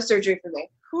 Like, no surgery for me.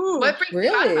 What freaks you out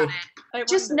Really? about it?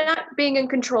 Just not being in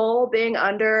control, being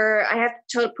under. I have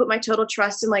to put my total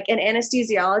trust in like an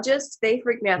anesthesiologist. They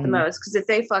freak me out the most because if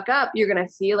they fuck up, you're going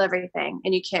to feel everything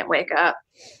and you can't wake up.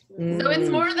 So it's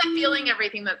more the feeling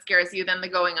everything that scares you than the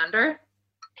going under?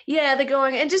 Yeah, the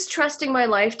going and just trusting my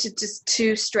life to just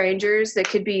 2 strangers that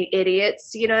could be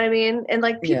idiots, you know what I mean? And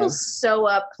like people sew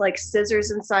up like scissors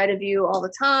inside of you all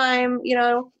the time, you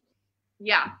know?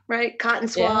 Yeah. Right? Cotton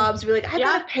swabs. Be like, I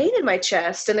got a pain in my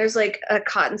chest. And there's like a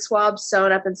cotton swab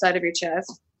sewn up inside of your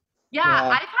chest.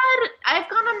 Yeah. I've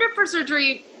gone under for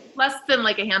surgery less than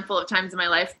like a handful of times in my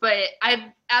life, but as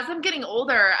I'm getting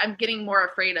older, I'm getting more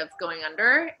afraid of going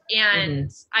under. And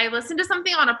I listened to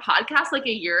something on a podcast like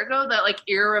a year ago that like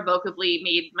irrevocably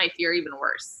made my fear even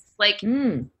worse. Like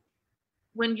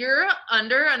when you're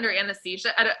under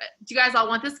anesthesia, do you guys all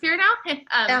want this fear now?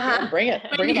 Yeah, bring it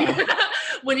on.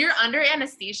 When you're under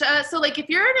anesthesia, so like if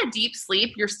you're in a deep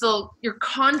sleep, your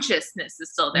consciousness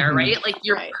is still there, right? Like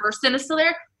your person is still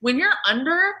there. When you're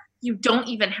under, you don't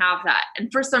even have that.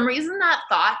 And for some reason, that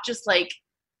thought just like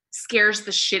scares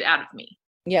the shit out of me.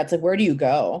 Yeah, it's like, where do you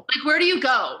go? Like, where do you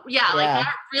go? Yeah, like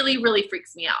that really, really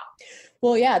freaks me out.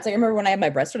 Well, yeah, it's like I remember when I had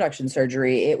my breast reduction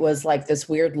surgery, it was like this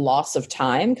weird loss of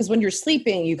time because when you're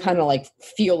sleeping, you kind of like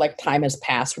feel like time has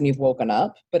passed when you've woken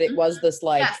up. But it was this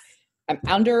like, I'm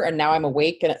under and now I'm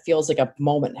awake and it feels like a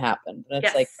moment happened. And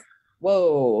it's like,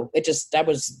 whoa, that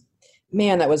was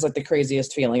like the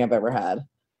craziest feeling I've ever had.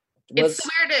 It's the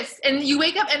weirdest. And you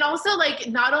wake up and also like,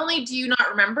 not only do you not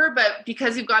remember, but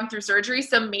because you've gone through surgery,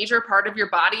 some major part of your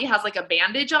body has like a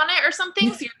bandage on it or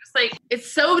something. So you're just like, it's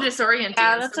so disorienting.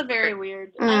 Yeah, that's a very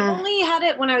weird. I only had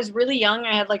it when I was really young.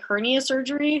 I had like hernia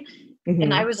surgery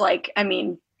and I was like, I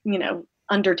mean, you know,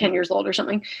 under 10 years old or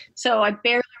something. So I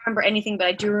barely remember anything, but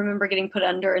I do remember getting put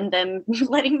under and them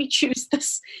letting me choose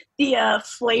the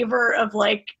flavor of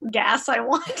like gas I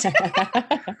want.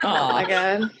 Oh my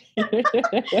god.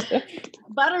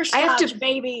 Butterscotch,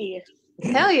 baby.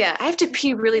 Hell yeah. I have to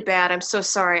pee really bad. I'm so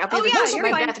sorry. I'll be you're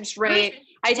my fine. bathroom's right.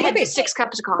 I had 6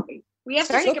 cups of coffee. We have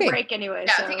Sorry? to take Okay. a break anyway.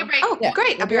 Yeah, so. take a break. Oh, Yeah.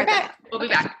 great. I'll be right back. We'll be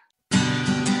back.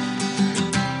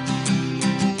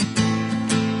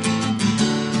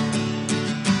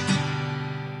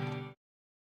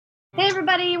 Hey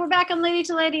everybody, we're back on Lady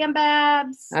to Lady. I'm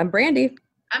Babs. I'm Brandy.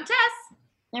 I'm Tess.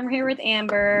 And we're here with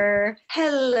Amber.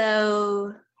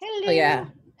 Hello. Hello. Oh yeah.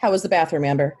 How was the bathroom,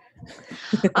 Amber?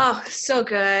 Oh, so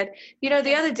good. You know,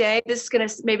 the other day, this is going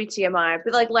to maybe TMI,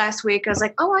 but like last week, I was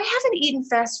like, oh, I haven't eaten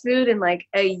fast food in like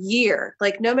a year.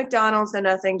 Like no McDonald's, no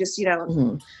nothing, just, you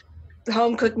know,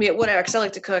 home cooked meal, whatever, because I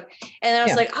like to cook. And then I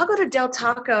was like, I'll go to Del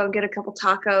Taco and get a couple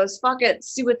tacos. Fuck it,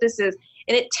 see what this is.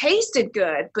 And it tasted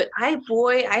good, but I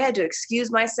had to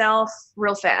excuse myself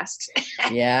real fast.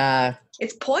 Yeah.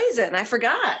 It's poison. I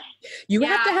forgot. You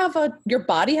have to have your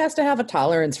body has to have a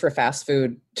tolerance for fast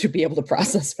food to be able to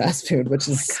process fast food, which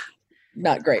is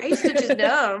not great. I used to just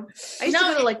know. I used to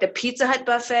go to like the Pizza Hut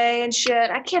buffet and shit.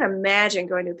 I can't imagine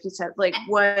going to a Pizza Hut. Like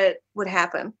what would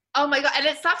happen? Oh my god, and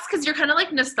it sucks because you're kind of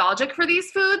like nostalgic for these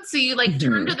foods, so you like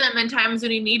turn to them in times when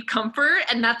you need comfort,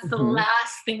 and that's the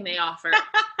last thing they offer.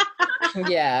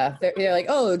 Yeah, they're like,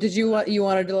 oh, did you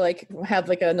wanted to like have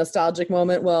like a nostalgic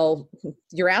moment? Well,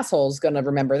 your asshole's gonna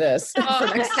remember this for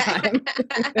next time.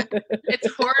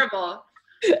 It's horrible.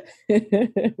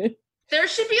 There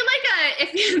should be like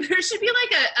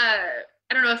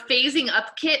I don't know, a phasing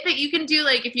up kit that you can do,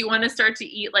 like if you want to start to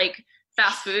eat like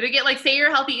fast food again. Like say you're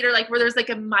a healthy eater, like where there's like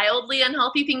a mildly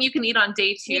unhealthy thing you can eat on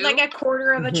day 2. Eat like a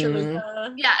quarter of a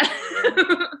chalupa. Yeah.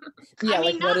 Yeah, I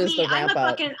mean, like what is the ramp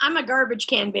up? I'm a garbage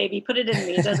can baby. Put it in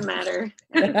me. It doesn't matter.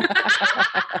 I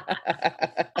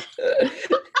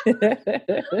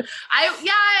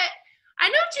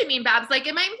know what you mean, Babs. Like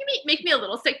it might make me a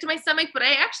little sick to my stomach, but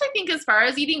I actually think as far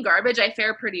as eating garbage, I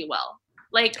fare pretty well.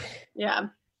 Like yeah.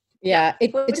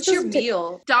 What's your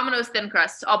meal? Domino's thin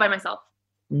crust, all by myself.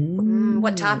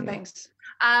 What toppings?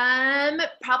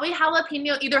 Probably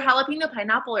either jalapeno,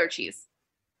 pineapple, or cheese.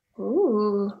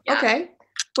 Ooh. Yeah. Okay.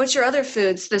 What's your other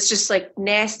foods that's just like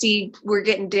nasty? We're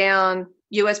getting down.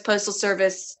 U.S. Postal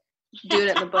Service doing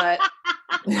it in the butt.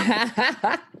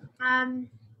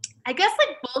 I guess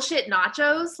like bullshit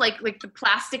nachos, like the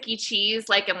plasticky cheese,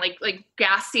 like and like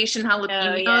gas station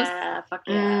jalapenos. Oh yeah, fuck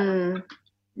yeah.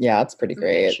 Yeah, it's pretty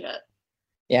great. Shit.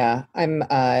 Yeah, I'm.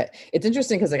 It's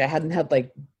interesting because like I hadn't had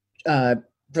like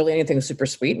really anything super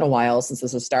sweet in a while since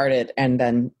this has started, and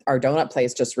then our donut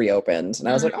place just reopened, and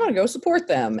I was like, I'm gonna go support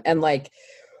them, and like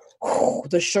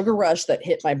the sugar rush that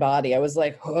hit my body, I was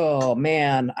like, oh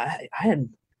man, I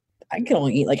can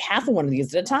only eat like half of one of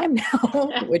these at a time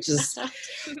now, which is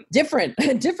different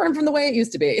from the way it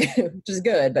used to be, which is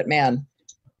good, but man,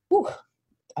 whew,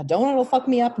 a donut will fuck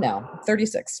me up now.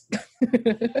 36.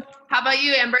 How about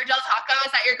you, Amber? Del Taco,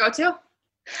 is that your go-to?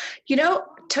 You know,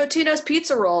 Totino's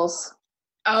pizza rolls.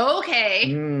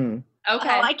 Okay.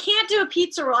 Okay. Oh, I can't do a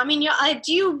pizza roll. I mean,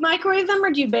 do you microwave them or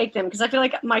do you bake them? Because I feel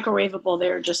like microwavable,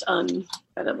 they're just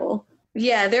unedible.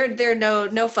 Yeah, they're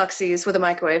no fucksies with a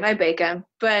microwave. I bake them,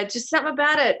 but just something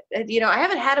about it. You know, I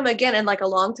haven't had them again in like a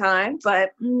long time,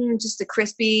 but just a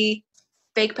crispy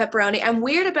fake pepperoni. I'm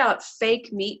weird about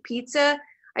fake meat pizza.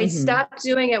 I stopped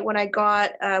doing it when I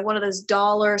got one of those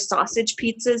dollar sausage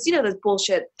pizzas. You know, those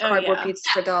bullshit cardboard pizzas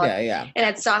for $1. Yeah. And it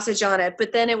had sausage on it,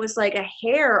 but then it was like a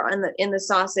hair in the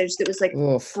sausage that was like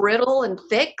brittle and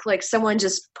thick, like someone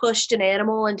just pushed an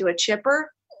animal into a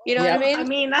chipper. You know what I mean? I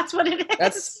mean, that's what it is.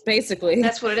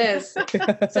 That's what it is.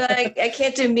 So I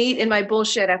can't do meat in my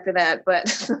bullshit after that, but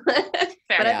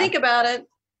I think about it.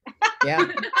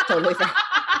 Yeah, totally fair.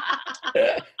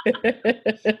 There's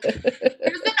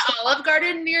an Olive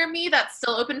Garden near me that's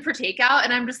still open for takeout,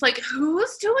 and I'm just like,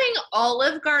 who's doing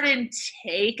Olive Garden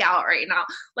takeout right now?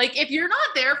 Like, if you're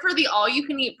not there for the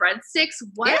all-you-can-eat breadsticks,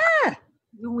 what are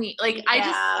you doing? Like,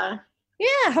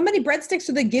 Yeah, how many breadsticks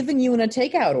are they giving you in a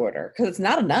takeout order? Because it's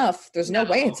not enough. There's no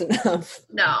way it's enough.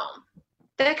 No.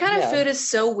 That kind of food is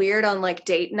so weird on like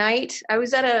date night. I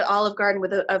was at an Olive Garden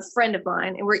with a friend of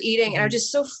mine, and we're eating, and I was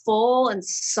just so full and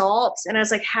salt. And I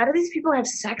was like, how do these people have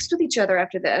sex with each other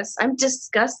after this? I'm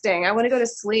disgusting. I want to go to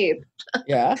sleep.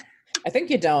 Yeah. I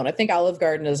think you don't. I think Olive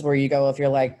Garden is where you go if you're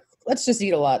like, let's just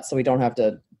eat a lot so we don't have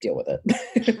to deal with it.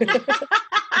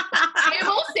 I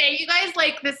will say, you guys,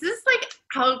 like, this is like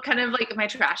how kind of like my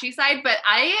trashy side, but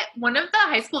one of the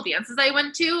high school dances I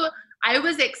went to, I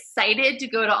was excited to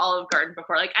go to Olive Garden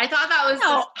before. Like, I thought that was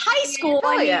high school.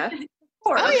 Oh, I mean, yeah.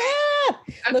 Or Oh yeah.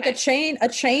 Look, Okay. a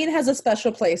chain has a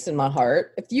special place in my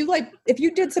heart. If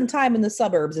you did some time in the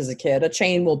suburbs as a kid, a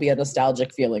chain will be a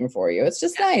nostalgic feeling for you. It's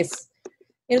just nice.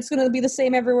 It's going to be the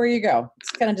same everywhere you go.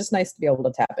 It's kind of just nice to be able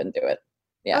to tap into it.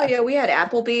 Yeah. Oh yeah, we had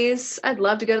Applebee's. I'd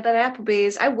love to go to that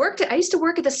Applebee's. I used to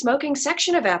work at the smoking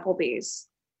section of Applebee's.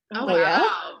 Oh, Oh, yeah?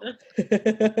 wow.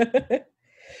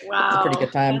 It's wow, a pretty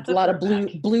good time. That's A lot of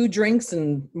throwback. blue drinks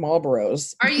and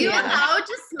Marlboros. Are you Yeah. allowed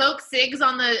to smoke cigs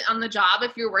on the job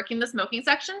if you're working the smoking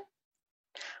section?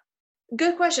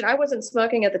 Good question. I wasn't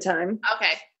smoking at the time.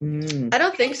 Okay. Mm. I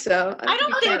don't think so. I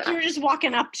don't think that- you're just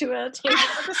walking up to a table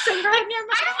with a cigarette in your I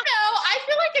mouth. don't know. I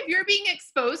feel like if you're being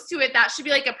exposed to it, that should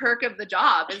be like a perk of the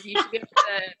job, is you should be able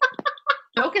to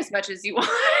smoke as much as you want.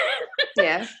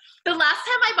 Yeah. The last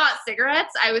time I bought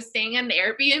cigarettes, I was staying in an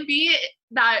Airbnb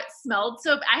that smelled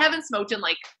so. I haven't smoked in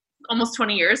like almost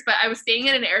 20 years, but I was staying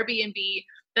in an Airbnb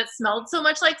that smelled so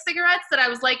much like cigarettes that I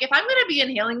was like, if I'm going to be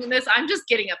inhaling this, I'm just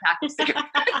getting a pack of cigarettes.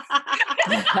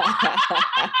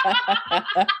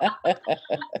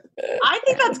 I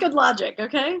think that's good logic.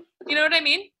 Okay, You know what I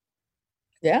mean?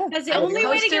 Yeah. because the I only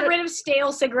way to get hosted- rid of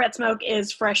stale cigarette smoke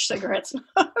is fresh cigarette smoke.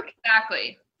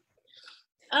 Exactly.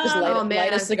 Just Um, light, Oh, light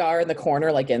man. a cigar in the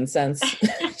corner like incense.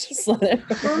 Just let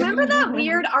it. remember that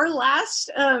weird? Our last,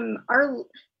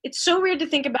 it's so weird to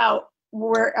think about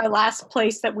where our last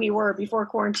place that we were before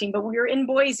quarantine, but we were in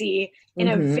Boise in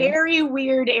a Mhm. very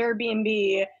weird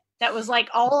Airbnb that was like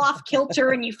all off kilter,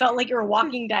 and you felt like you were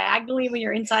walking diagonally when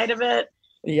you're inside of it.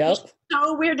 Yep.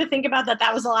 So weird to think about that.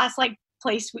 That was the last like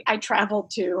place I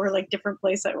traveled to, or like different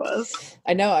place I was.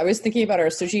 I know. I was thinking about our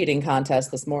sushi eating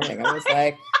contest this morning. I was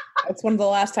like, that's one of the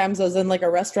last times I was in like a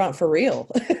restaurant for real.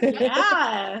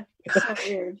 Yeah, so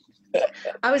weird.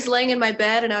 I was laying in my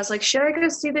bed and I was like, should I go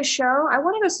see this show? I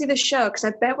want to go see this show because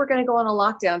I bet we're going to go on a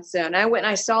lockdown soon. I went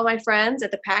and I saw my friends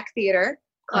at the Pack Theater,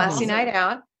 classy Awesome. night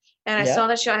out. And I Yeah. saw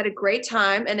that show. I had a great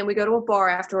time. And then we go to a bar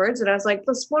afterwards. And I was like,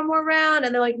 let's one more round.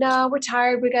 And they're like, no, we're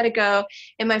tired. We got to go.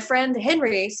 And my friend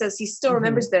Henry says he still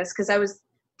remembers this because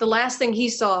the last thing he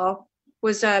saw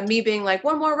was me being like,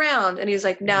 one more round. And he's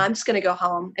like, no, I'm just going to go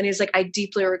home. And he's like, I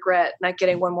deeply regret not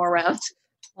getting one more round.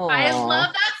 I Aw.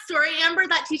 love that story, Amber.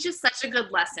 That teaches such a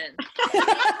good lesson.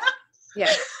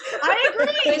 Yeah. I agree.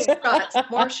 Please, shots,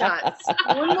 more shots.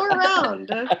 One more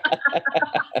round.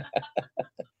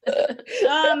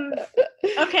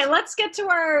 Okay, let's get to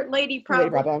our lady Lady problem.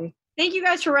 problem. Thank you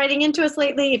guys for writing into us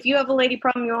lately. If you have a lady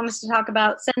problem you want us to talk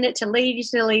about, send it to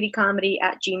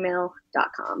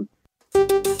ladytoladycomedy@gmail.com.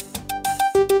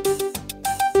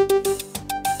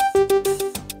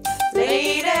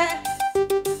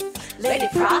 Lady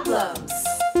problems.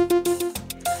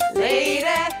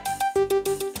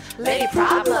 Lady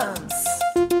problems.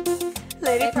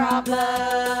 Lady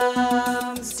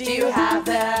problems. Do you have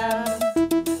them?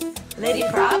 Lady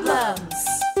problems.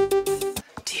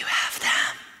 Do you have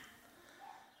them?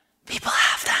 People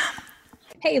have them.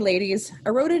 Hey, ladies. I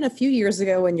wrote in a few years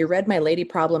ago when you read my lady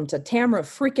problem to Tamara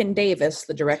freaking Davis,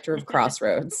 the director of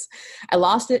Crossroads. I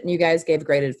lost it and you guys gave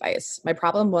great advice. My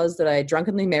problem was that I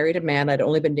drunkenly married a man I'd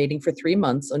only been dating for 3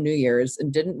 months on New Year's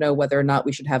and didn't know whether or not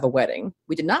we should have a wedding.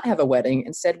 We did not have a wedding.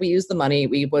 Instead, we used the money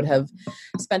we would have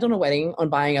spent on a wedding on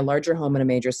buying a larger home in a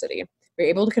major city. We were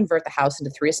able to convert the house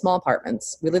into 3 small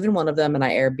apartments. We live in one of them and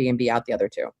I Airbnb out the other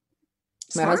 2.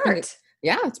 My husband-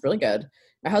 Yeah, it's really good.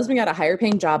 My husband got a higher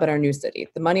paying job in our new city.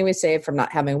 The money we saved from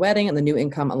not having a wedding and the new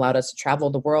income allowed us to travel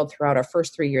the world throughout our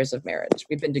first 3 years of marriage.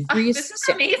 We've been to Greece. This is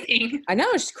amazing. I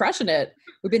know, she's crushing it.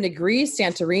 We've been to Greece,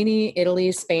 Santorini,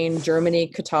 Italy, Spain,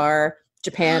 Germany, Qatar,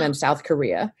 Japan, and South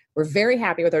Korea. We're very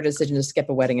happy with our decision to skip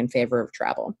a wedding in favor of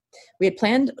travel. We had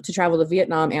planned to travel to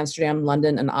Vietnam, Amsterdam,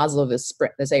 London, and Oslo this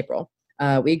April.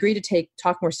 We agreed to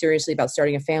talk more seriously about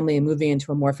starting a family and moving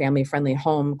into a more family-friendly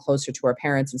home closer to our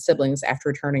parents and siblings after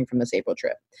returning from this April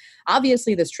trip.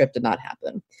 Obviously, this trip did not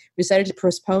happen. We decided to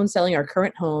postpone selling our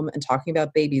current home and talking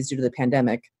about babies due to the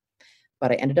pandemic,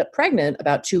 but I ended up pregnant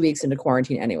about 2 weeks into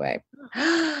quarantine anyway.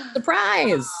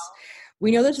 Surprise!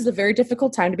 We know this is a very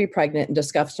difficult time to be pregnant and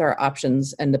discussed our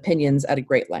options and opinions at a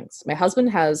great length. My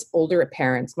husband has older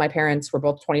parents. My parents were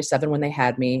both 27 when they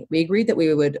had me. We agreed that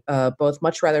we would both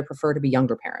much rather prefer to be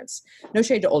younger parents. No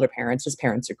shade to older parents. His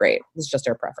parents are great. This is just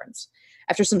our preference.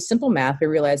 After some simple math, we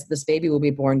realized that this baby will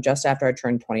be born just after I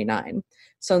turn 29.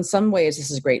 So in some ways, this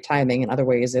is great timing. In other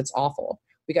ways, it's awful.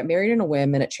 We got married in a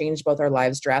whim, and it changed both our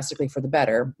lives drastically for the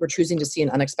better. We're choosing to see an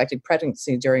unexpected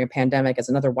pregnancy during a pandemic as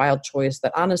another wild choice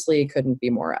that honestly couldn't be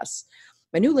more us.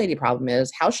 My new lady problem is,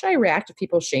 how should I react if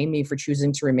people shame me for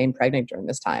choosing to remain pregnant during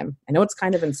this time? I know it's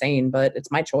kind of insane, but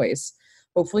it's my choice.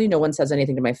 Hopefully no one says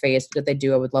anything to my face, but if they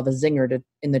do, I would love a zinger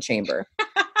in the chamber.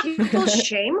 People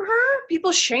shame her?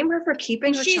 People shame her for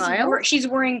keeping her child? She's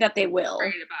worrying that they will.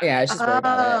 Yeah, she's worried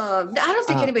about it. I don't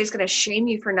think anybody's going to shame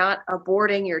you for not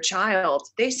aborting your child.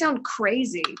 They sound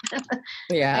crazy.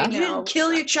 Yeah. You didn't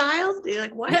kill your child? You're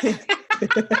like, what? What do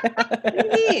you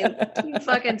mean? You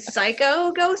fucking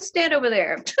psycho? Go stand over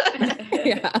there.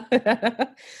 Yeah.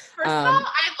 First of all,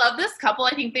 I love this couple.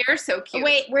 I think they are so cute.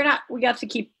 Wait, we got to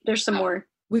keep, there's some more.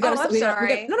 We got. I'm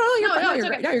sorry. No, you're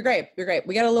great. No, you're great. You're great.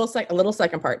 We got a little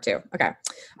second part too. Okay.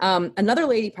 Another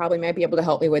lady probably might be able to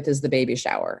help me with is the baby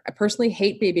shower. I personally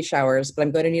hate baby showers, but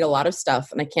I'm going to need a lot of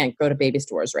stuff, and I can't go to baby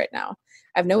stores right now.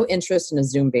 I have no interest in a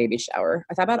Zoom baby shower.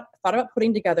 I thought about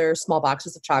putting together small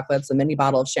boxes of chocolates, a mini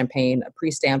bottle of champagne, a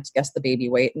pre-stamped guess the baby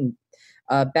weight, and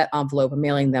a bet envelope and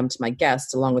mailing them to my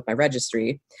guests along with my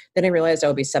registry. Then I realized I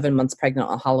would be 7 months pregnant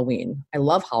on Halloween. I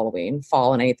love Halloween,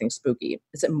 fall, and anything spooky.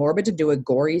 Is it morbid to do a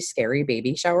gory, scary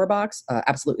baby shower box?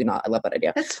 Absolutely not. I love that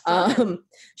idea. That's fun.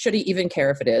 Should he even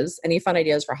care if it is? Any fun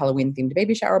ideas for Halloween-themed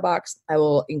baby shower box? I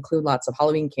will include lots of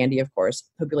Halloween candy, of course.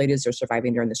 Hope you ladies are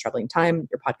surviving during this troubling time.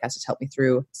 Your podcast has helped me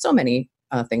through so many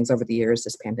things over the years,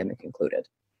 this pandemic included.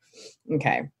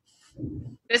 Okay.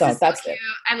 This is so cute.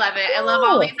 I love it. I love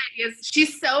all these ideas.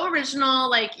 She's so original.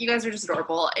 Like, you guys are just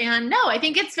adorable. And no, I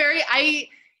think it's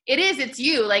it's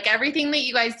you. Like, everything that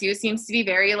you guys do seems to be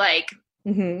very like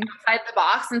outside the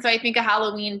box. And so I think a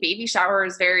Halloween baby shower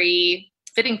is very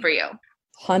fitting for you.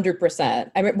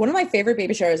 100%. I mean, one of my favorite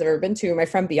baby showers I've ever been to, my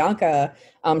friend Bianca,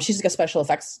 she's like a special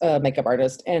effects makeup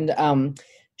artist. And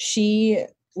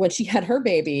when she had her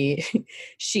baby,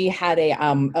 she had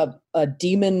a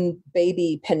demon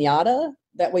baby piñata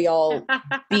that we all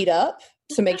beat up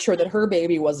to make sure that her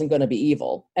baby wasn't going to be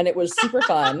evil. And it was super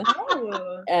fun.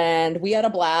 And we had a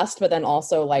blast, but then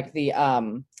also like the,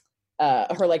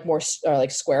 her like more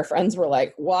like square friends were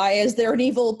like, why is there an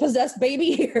evil possessed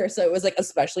baby here? So it was like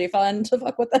especially fun to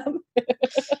fuck with them.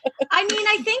 I mean,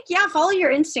 I think, follow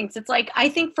your instincts. It's like, I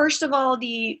think first of all,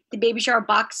 the baby shower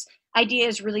box idea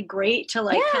is really great to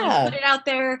like kind of put it out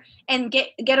there and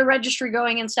get a registry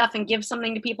going and stuff and give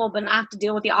something to people, but not have to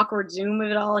deal with the awkward Zoom of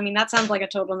it all. I mean, that sounds like a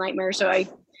total nightmare. So I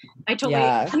totally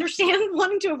understand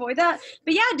wanting to avoid that.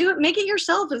 But yeah, do it. Make it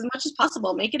yourself as much as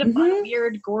possible. Make it a fun,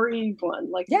 weird, gory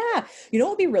one. Like, yeah, you know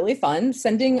what would be really fun?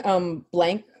 Sending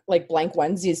blank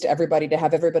Wednesdays to everybody to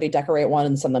have everybody decorate one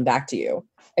and send them back to you.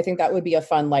 I think that would be a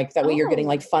fun, like that way you're getting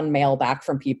like fun mail back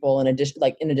from people in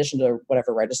addition to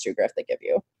whatever registry gift they give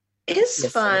you. It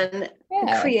is fun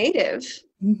and creative.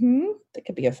 That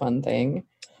could be a fun thing.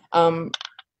 But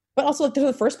also to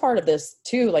the first part of this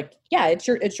too, like, yeah, it's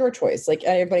your choice. Like,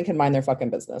 everybody can mind their fucking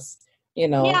business, you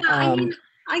know? Yeah, I mean,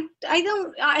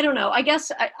 I don't know. I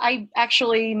guess I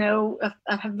actually know,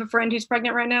 I have a friend who's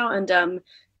pregnant right now, and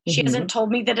she hasn't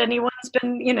told me that anyone's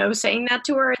been, saying that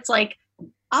to her. It's like,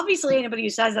 obviously anybody who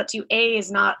says that to you, A,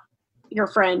 is not your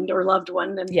friend or loved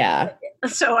one. And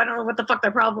so I don't know what the fuck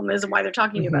their problem is and why they're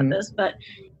talking to you about this. But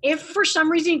if for some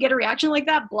reason you get a reaction like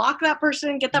that, block that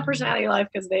person, get that person out of your life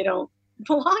because they don't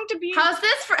belong to be. How's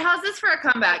this for a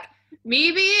comeback?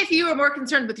 Maybe if you were more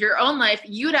concerned with your own life,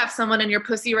 you'd have someone in your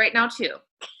pussy right now too.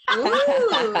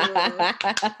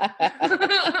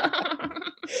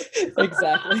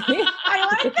 Exactly.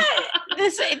 I like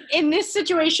that. In this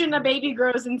situation, a baby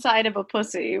grows inside of a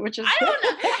pussy, which is, I don't know.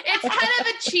 It's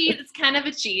kind of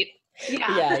a cheat.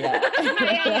 Yeah,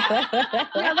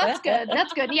 that's good.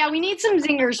 That's good. Yeah, we need some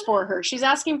zingers for her. She's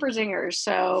asking for zingers.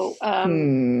 So,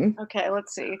 okay,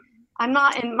 let's see.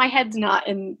 My head's not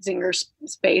in zinger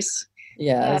space.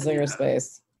 Yeah, zinger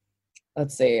space.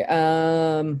 Let's see.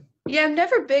 Yeah, I'm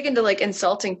never big into like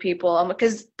insulting people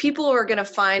because people are going to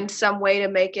find some way to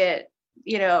make it,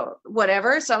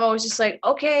 whatever. So I'm always just like,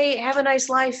 okay, have a nice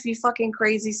life, you fucking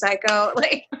crazy psycho.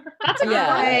 Like, that's a good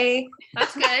way.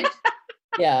 That's good.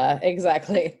 Yeah,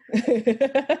 exactly.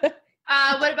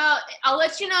 What about, I'll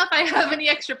let you know if I have any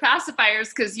extra pacifiers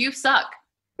because you suck.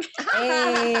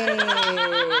 Hey,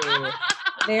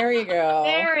 there you go.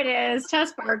 There it is.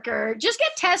 Tess Barker. Just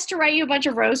get Tess to write you a bunch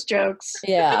of roast jokes.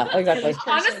 Yeah, exactly.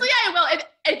 Honestly, I will.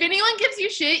 If anyone gives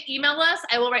you shit, email us.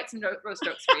 I will write some roast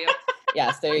jokes for you.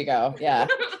 Yes, there you go. Yeah.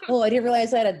 Oh, I didn't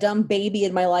realize I had a dumb baby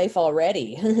in my life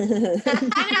already.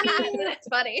 That's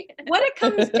funny. What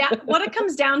it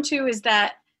comes down to is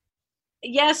that,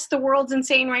 yes, the world's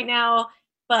insane right now,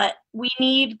 but we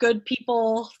need good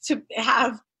people to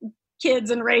have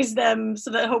kids and raise them so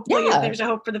that hopefully there's a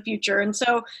hope for the future. And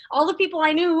so all the people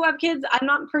I knew who have kids, I'm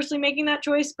not personally making that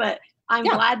choice, but I'm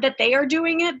glad that they are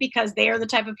doing it because they are the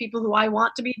type of people who I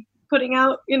want to be putting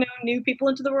out, new people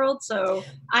into the world. So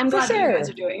I'm For glad that you sure. guys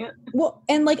are doing it. Well,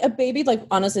 and like a baby, like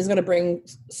honestly, is going to bring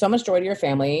so much joy to your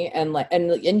family, and like,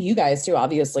 and you guys too,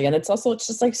 obviously. And it's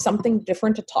just like something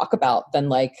different to talk about than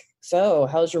like, so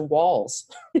how's your walls?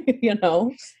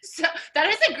 So that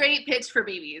is a great pitch for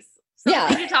babies.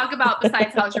 Something to talk about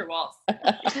besides how's your walls. Oh,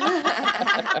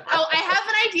 I have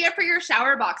an idea for your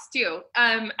shower box too.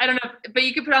 I don't know, but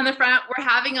you could put on the front, we're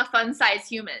having a fun size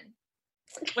human.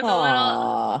 With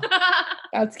Aww,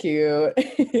 that's cute.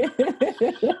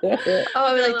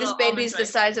 Oh, like this baby's the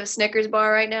size of a Snickers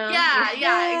bar right now. Yeah,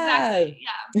 exactly.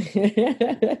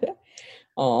 Yeah.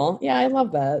 Oh, yeah, I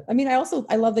love that. I mean, I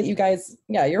love that you guys,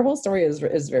 your whole story is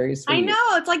very sweet. I know.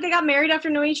 It's like they got married after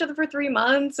knowing each other for 3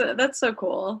 months. That's so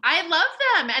cool. I love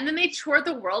them. And then they toured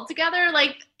the world together.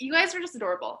 Like, you guys are just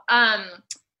adorable.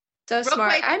 So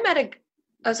smart. Quick,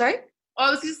 Oh, sorry?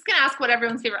 I was just going to ask what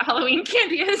everyone's favorite Halloween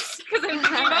candy is, because I'm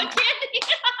thinking about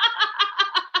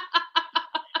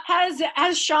candy.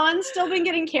 Has Sean still been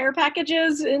getting care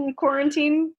packages in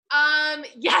quarantine?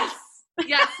 Yes.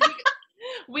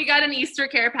 We got an Easter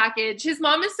care package. His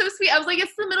mom is so sweet. I was like,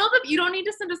 it's the middle of you don't need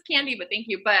to send us candy, but thank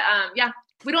you. But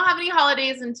we don't have any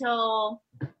holidays until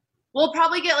we'll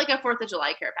probably get like a 4th of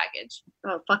July care package.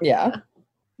 Oh, fuck yeah.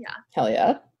 Hell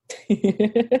yeah.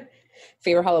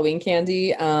 Favorite Halloween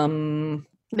candy?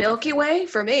 Milky Way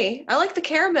for me. I like the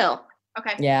caramel.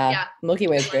 Okay. Yeah. Milky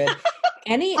Way is good.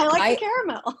 I like the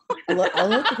caramel. I like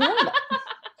the caramel.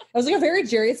 I was like a very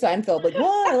Jerry Seinfeld, like,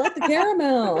 what? I like the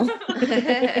caramel. But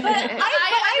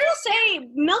I will say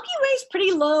Milky Way's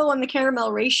pretty low on the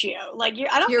caramel ratio. Like,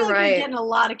 I don't feel like you're getting a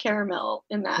lot of caramel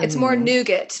in that. It's more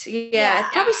nougat. Yeah.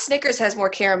 Probably Snickers has more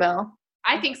caramel.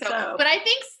 I think so. But I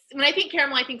think when I think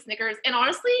caramel, I think Snickers. And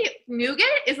honestly, nougat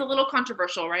is a little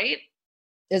controversial, right?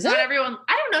 Is it? I don't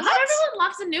know. Not everyone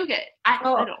loves a nougat. I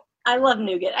don't. I love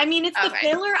nougat. I mean, it's the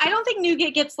filler. I don't think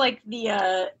nougat gets like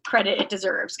the credit it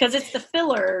deserves because it's the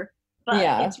filler, but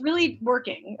it's really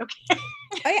working.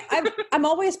 Okay. I'm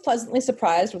always pleasantly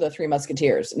surprised with the Three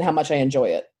Musketeers and how much I enjoy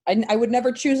it. I would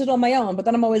never choose it on my own, but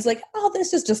then I'm always like, oh,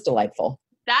 this is just delightful.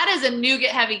 That is a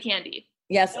nougat heavy candy.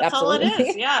 Yes, that's absolutely. all it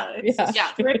is. Yeah, it's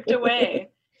stripped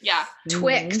away. Yeah.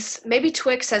 Twix. Maybe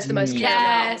Twix has the most caramel.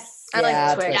 Yes. I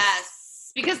like Twix. Yes.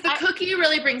 Because the cookie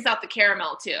really brings out the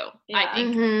caramel too, I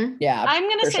think. Mm-hmm. Yeah. I'm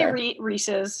going to say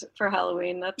Reese's for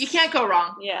Halloween. You can't go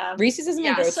wrong. Yeah. Reese's is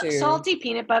my go-to. Salty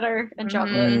peanut butter and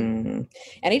chocolate.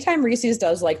 Anytime Reese's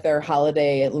does like their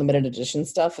holiday limited edition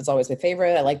stuff, it's always my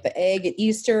favorite. I like the egg at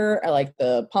Easter. I like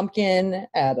the pumpkin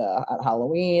at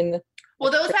Halloween.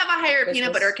 Well, those have a higher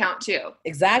peanut butter count too.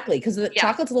 Exactly, because the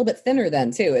chocolate's a little bit thinner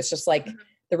then too. It's just like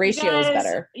the ratio is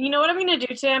better. You know what I'm going to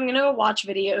do today? I'm going to go watch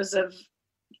videos of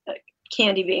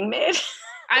candy being made.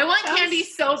 I want candy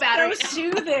so bad. So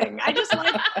soothing. I just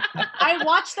like. I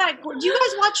watched that. Do you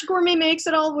guys watch Gourmet Makes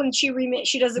at all? When she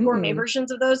does the gourmet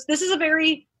versions of those. This is a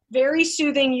very, very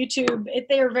soothing YouTube.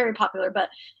 They are very popular, but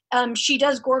she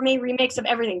does gourmet remakes of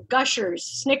everything: Gushers,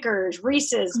 Snickers,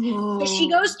 Reese's. But she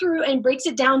goes through and breaks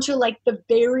it down to like the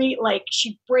very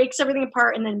she breaks everything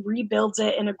apart and then rebuilds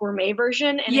it in a gourmet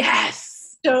version. And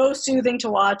it's so soothing to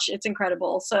watch. It's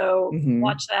incredible. So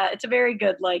watch that. It's a very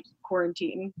good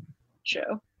quarantine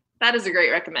show. That is a great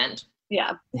recommend.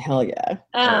 Yeah. Hell yeah.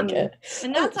 And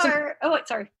that's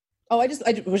sorry. Oh, I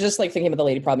was just thinking about the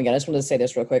lady problem again. I just wanted to say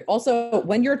this real quick. Also,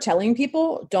 when you're telling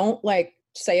people, don't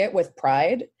say it with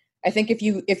pride. I think if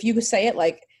you say it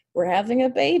like we're having a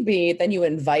baby, then you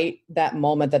invite that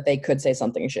moment that they could say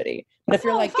something shitty. But if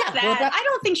you're like, I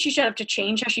don't think she should have to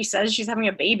change how she says she's having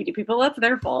a baby to people. That's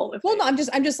their fault. No, I'm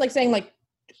just saying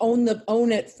own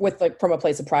it with from a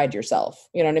place of pride yourself.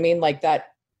 You know what I mean? Like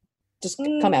that. Just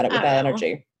come at it with that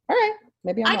energy. All right,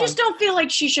 maybe I just don't feel like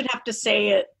she should have to say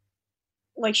it.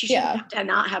 Like she should have to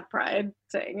not have pride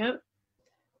saying it.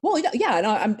 Well, yeah.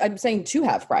 No, I'm saying to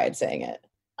have pride saying it.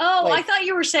 Oh, I thought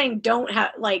you were saying don't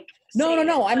have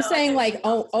No. I'm saying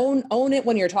own it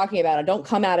when you're talking about it. Don't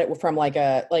come at it from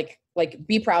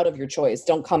be proud of your choice.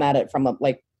 Don't come at it from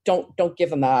don't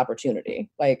give them that opportunity.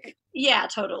 Yeah,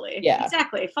 totally. Yeah,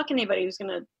 exactly. Fuck anybody who's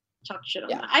gonna talk shit on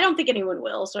that. I don't think anyone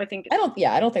will. So I think I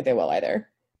don't think they will either.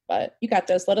 But you got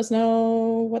this. Let us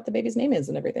know what the baby's name is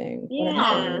and everything.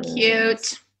 Yeah,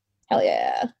 cute. Hell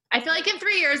yeah. I feel like in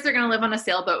 3 years they're gonna live on a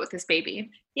sailboat with this baby.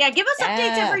 Yeah, give us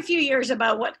updates every few years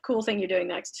about what cool thing you're doing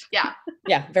next. Yeah.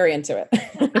 Yeah, very into it.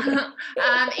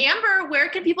 Amber, where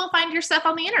can people find your stuff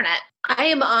on the internet? I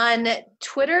am on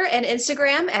Twitter and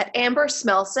Instagram at Amber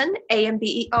Smelson,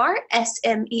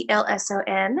 AmberSmelson.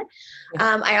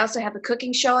 I also have a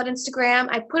cooking show on Instagram.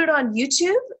 I put it on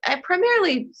YouTube. I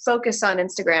primarily focus on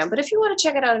Instagram, but if you want to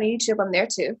check it out on YouTube, I'm there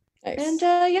too. Nice. And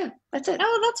yeah, that's it.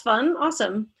 Oh, that's fun.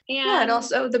 Awesome. Yeah, and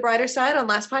also The Brighter Side on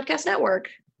Last Podcast Network.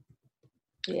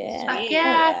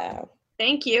 Yeah.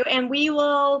 Thank you. And we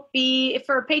will be,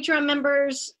 for Patreon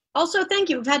members, also thank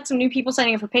you. We've had some new people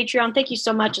signing up for Patreon. Thank you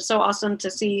so much. It's so awesome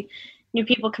to see new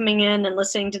people coming in and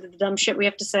listening to the dumb shit we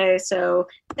have to say. So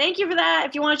thank you for that.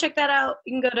 If you want to check that out,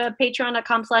 you can go to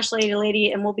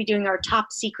patreon.com/ladylady, and we'll be doing our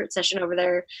top secret session over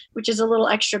there, which is a little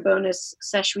extra bonus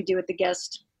session we do with the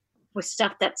guest with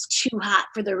stuff that's too hot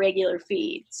for the regular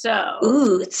feed. So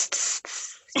Ooh.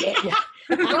 Yeah.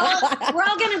 we're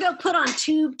all going to go put on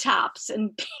tube tops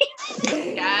and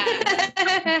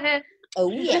Oh,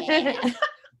 yeah.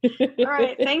 all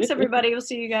right. Thanks, everybody. We'll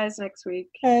see you guys next week.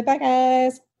 Okay, bye,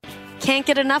 guys. Can't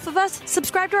get enough of us?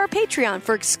 Subscribe to our Patreon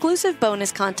for exclusive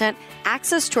bonus content,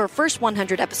 access to our first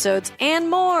 100 episodes, and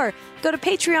more. Go to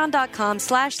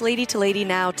patreon.com/ladytolady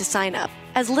now to sign up.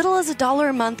 As little as $1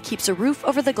 a month keeps a roof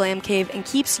over the Glam Cave and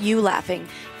keeps you laughing,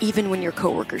 even when your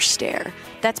coworkers stare.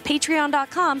 That's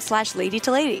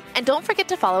patreon.com/ladytolady. And don't forget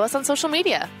to follow us on social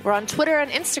media. We're on Twitter and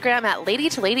Instagram at Lady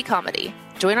to Lady Comedy.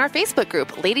 Join our Facebook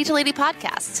group, Lady to Lady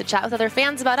Podcast, to chat with other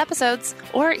fans about episodes,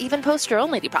 or even post your own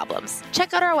lady problems.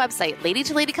 Check out our website,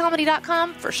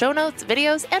 ladytoladycomedy.com, for show notes,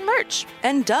 videos, and merch.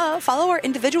 And follow our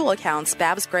individual accounts,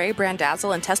 Babs Gray,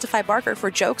 Brandazzle, and Testify Barker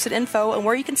for jokes and info and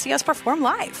where you can see us perform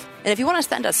live. And if you want to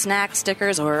send us snacks,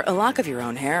 stickers, or a lock of your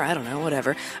own hair, I don't know,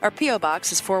 whatever, our P.O.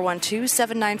 Box is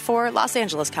 412-794, Los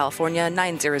Angeles, California,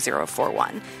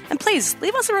 90041. And please,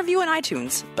 leave us a review on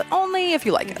iTunes, but only if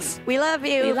you like us. We love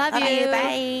you. We love you.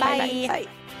 Bye. Bye. Bye.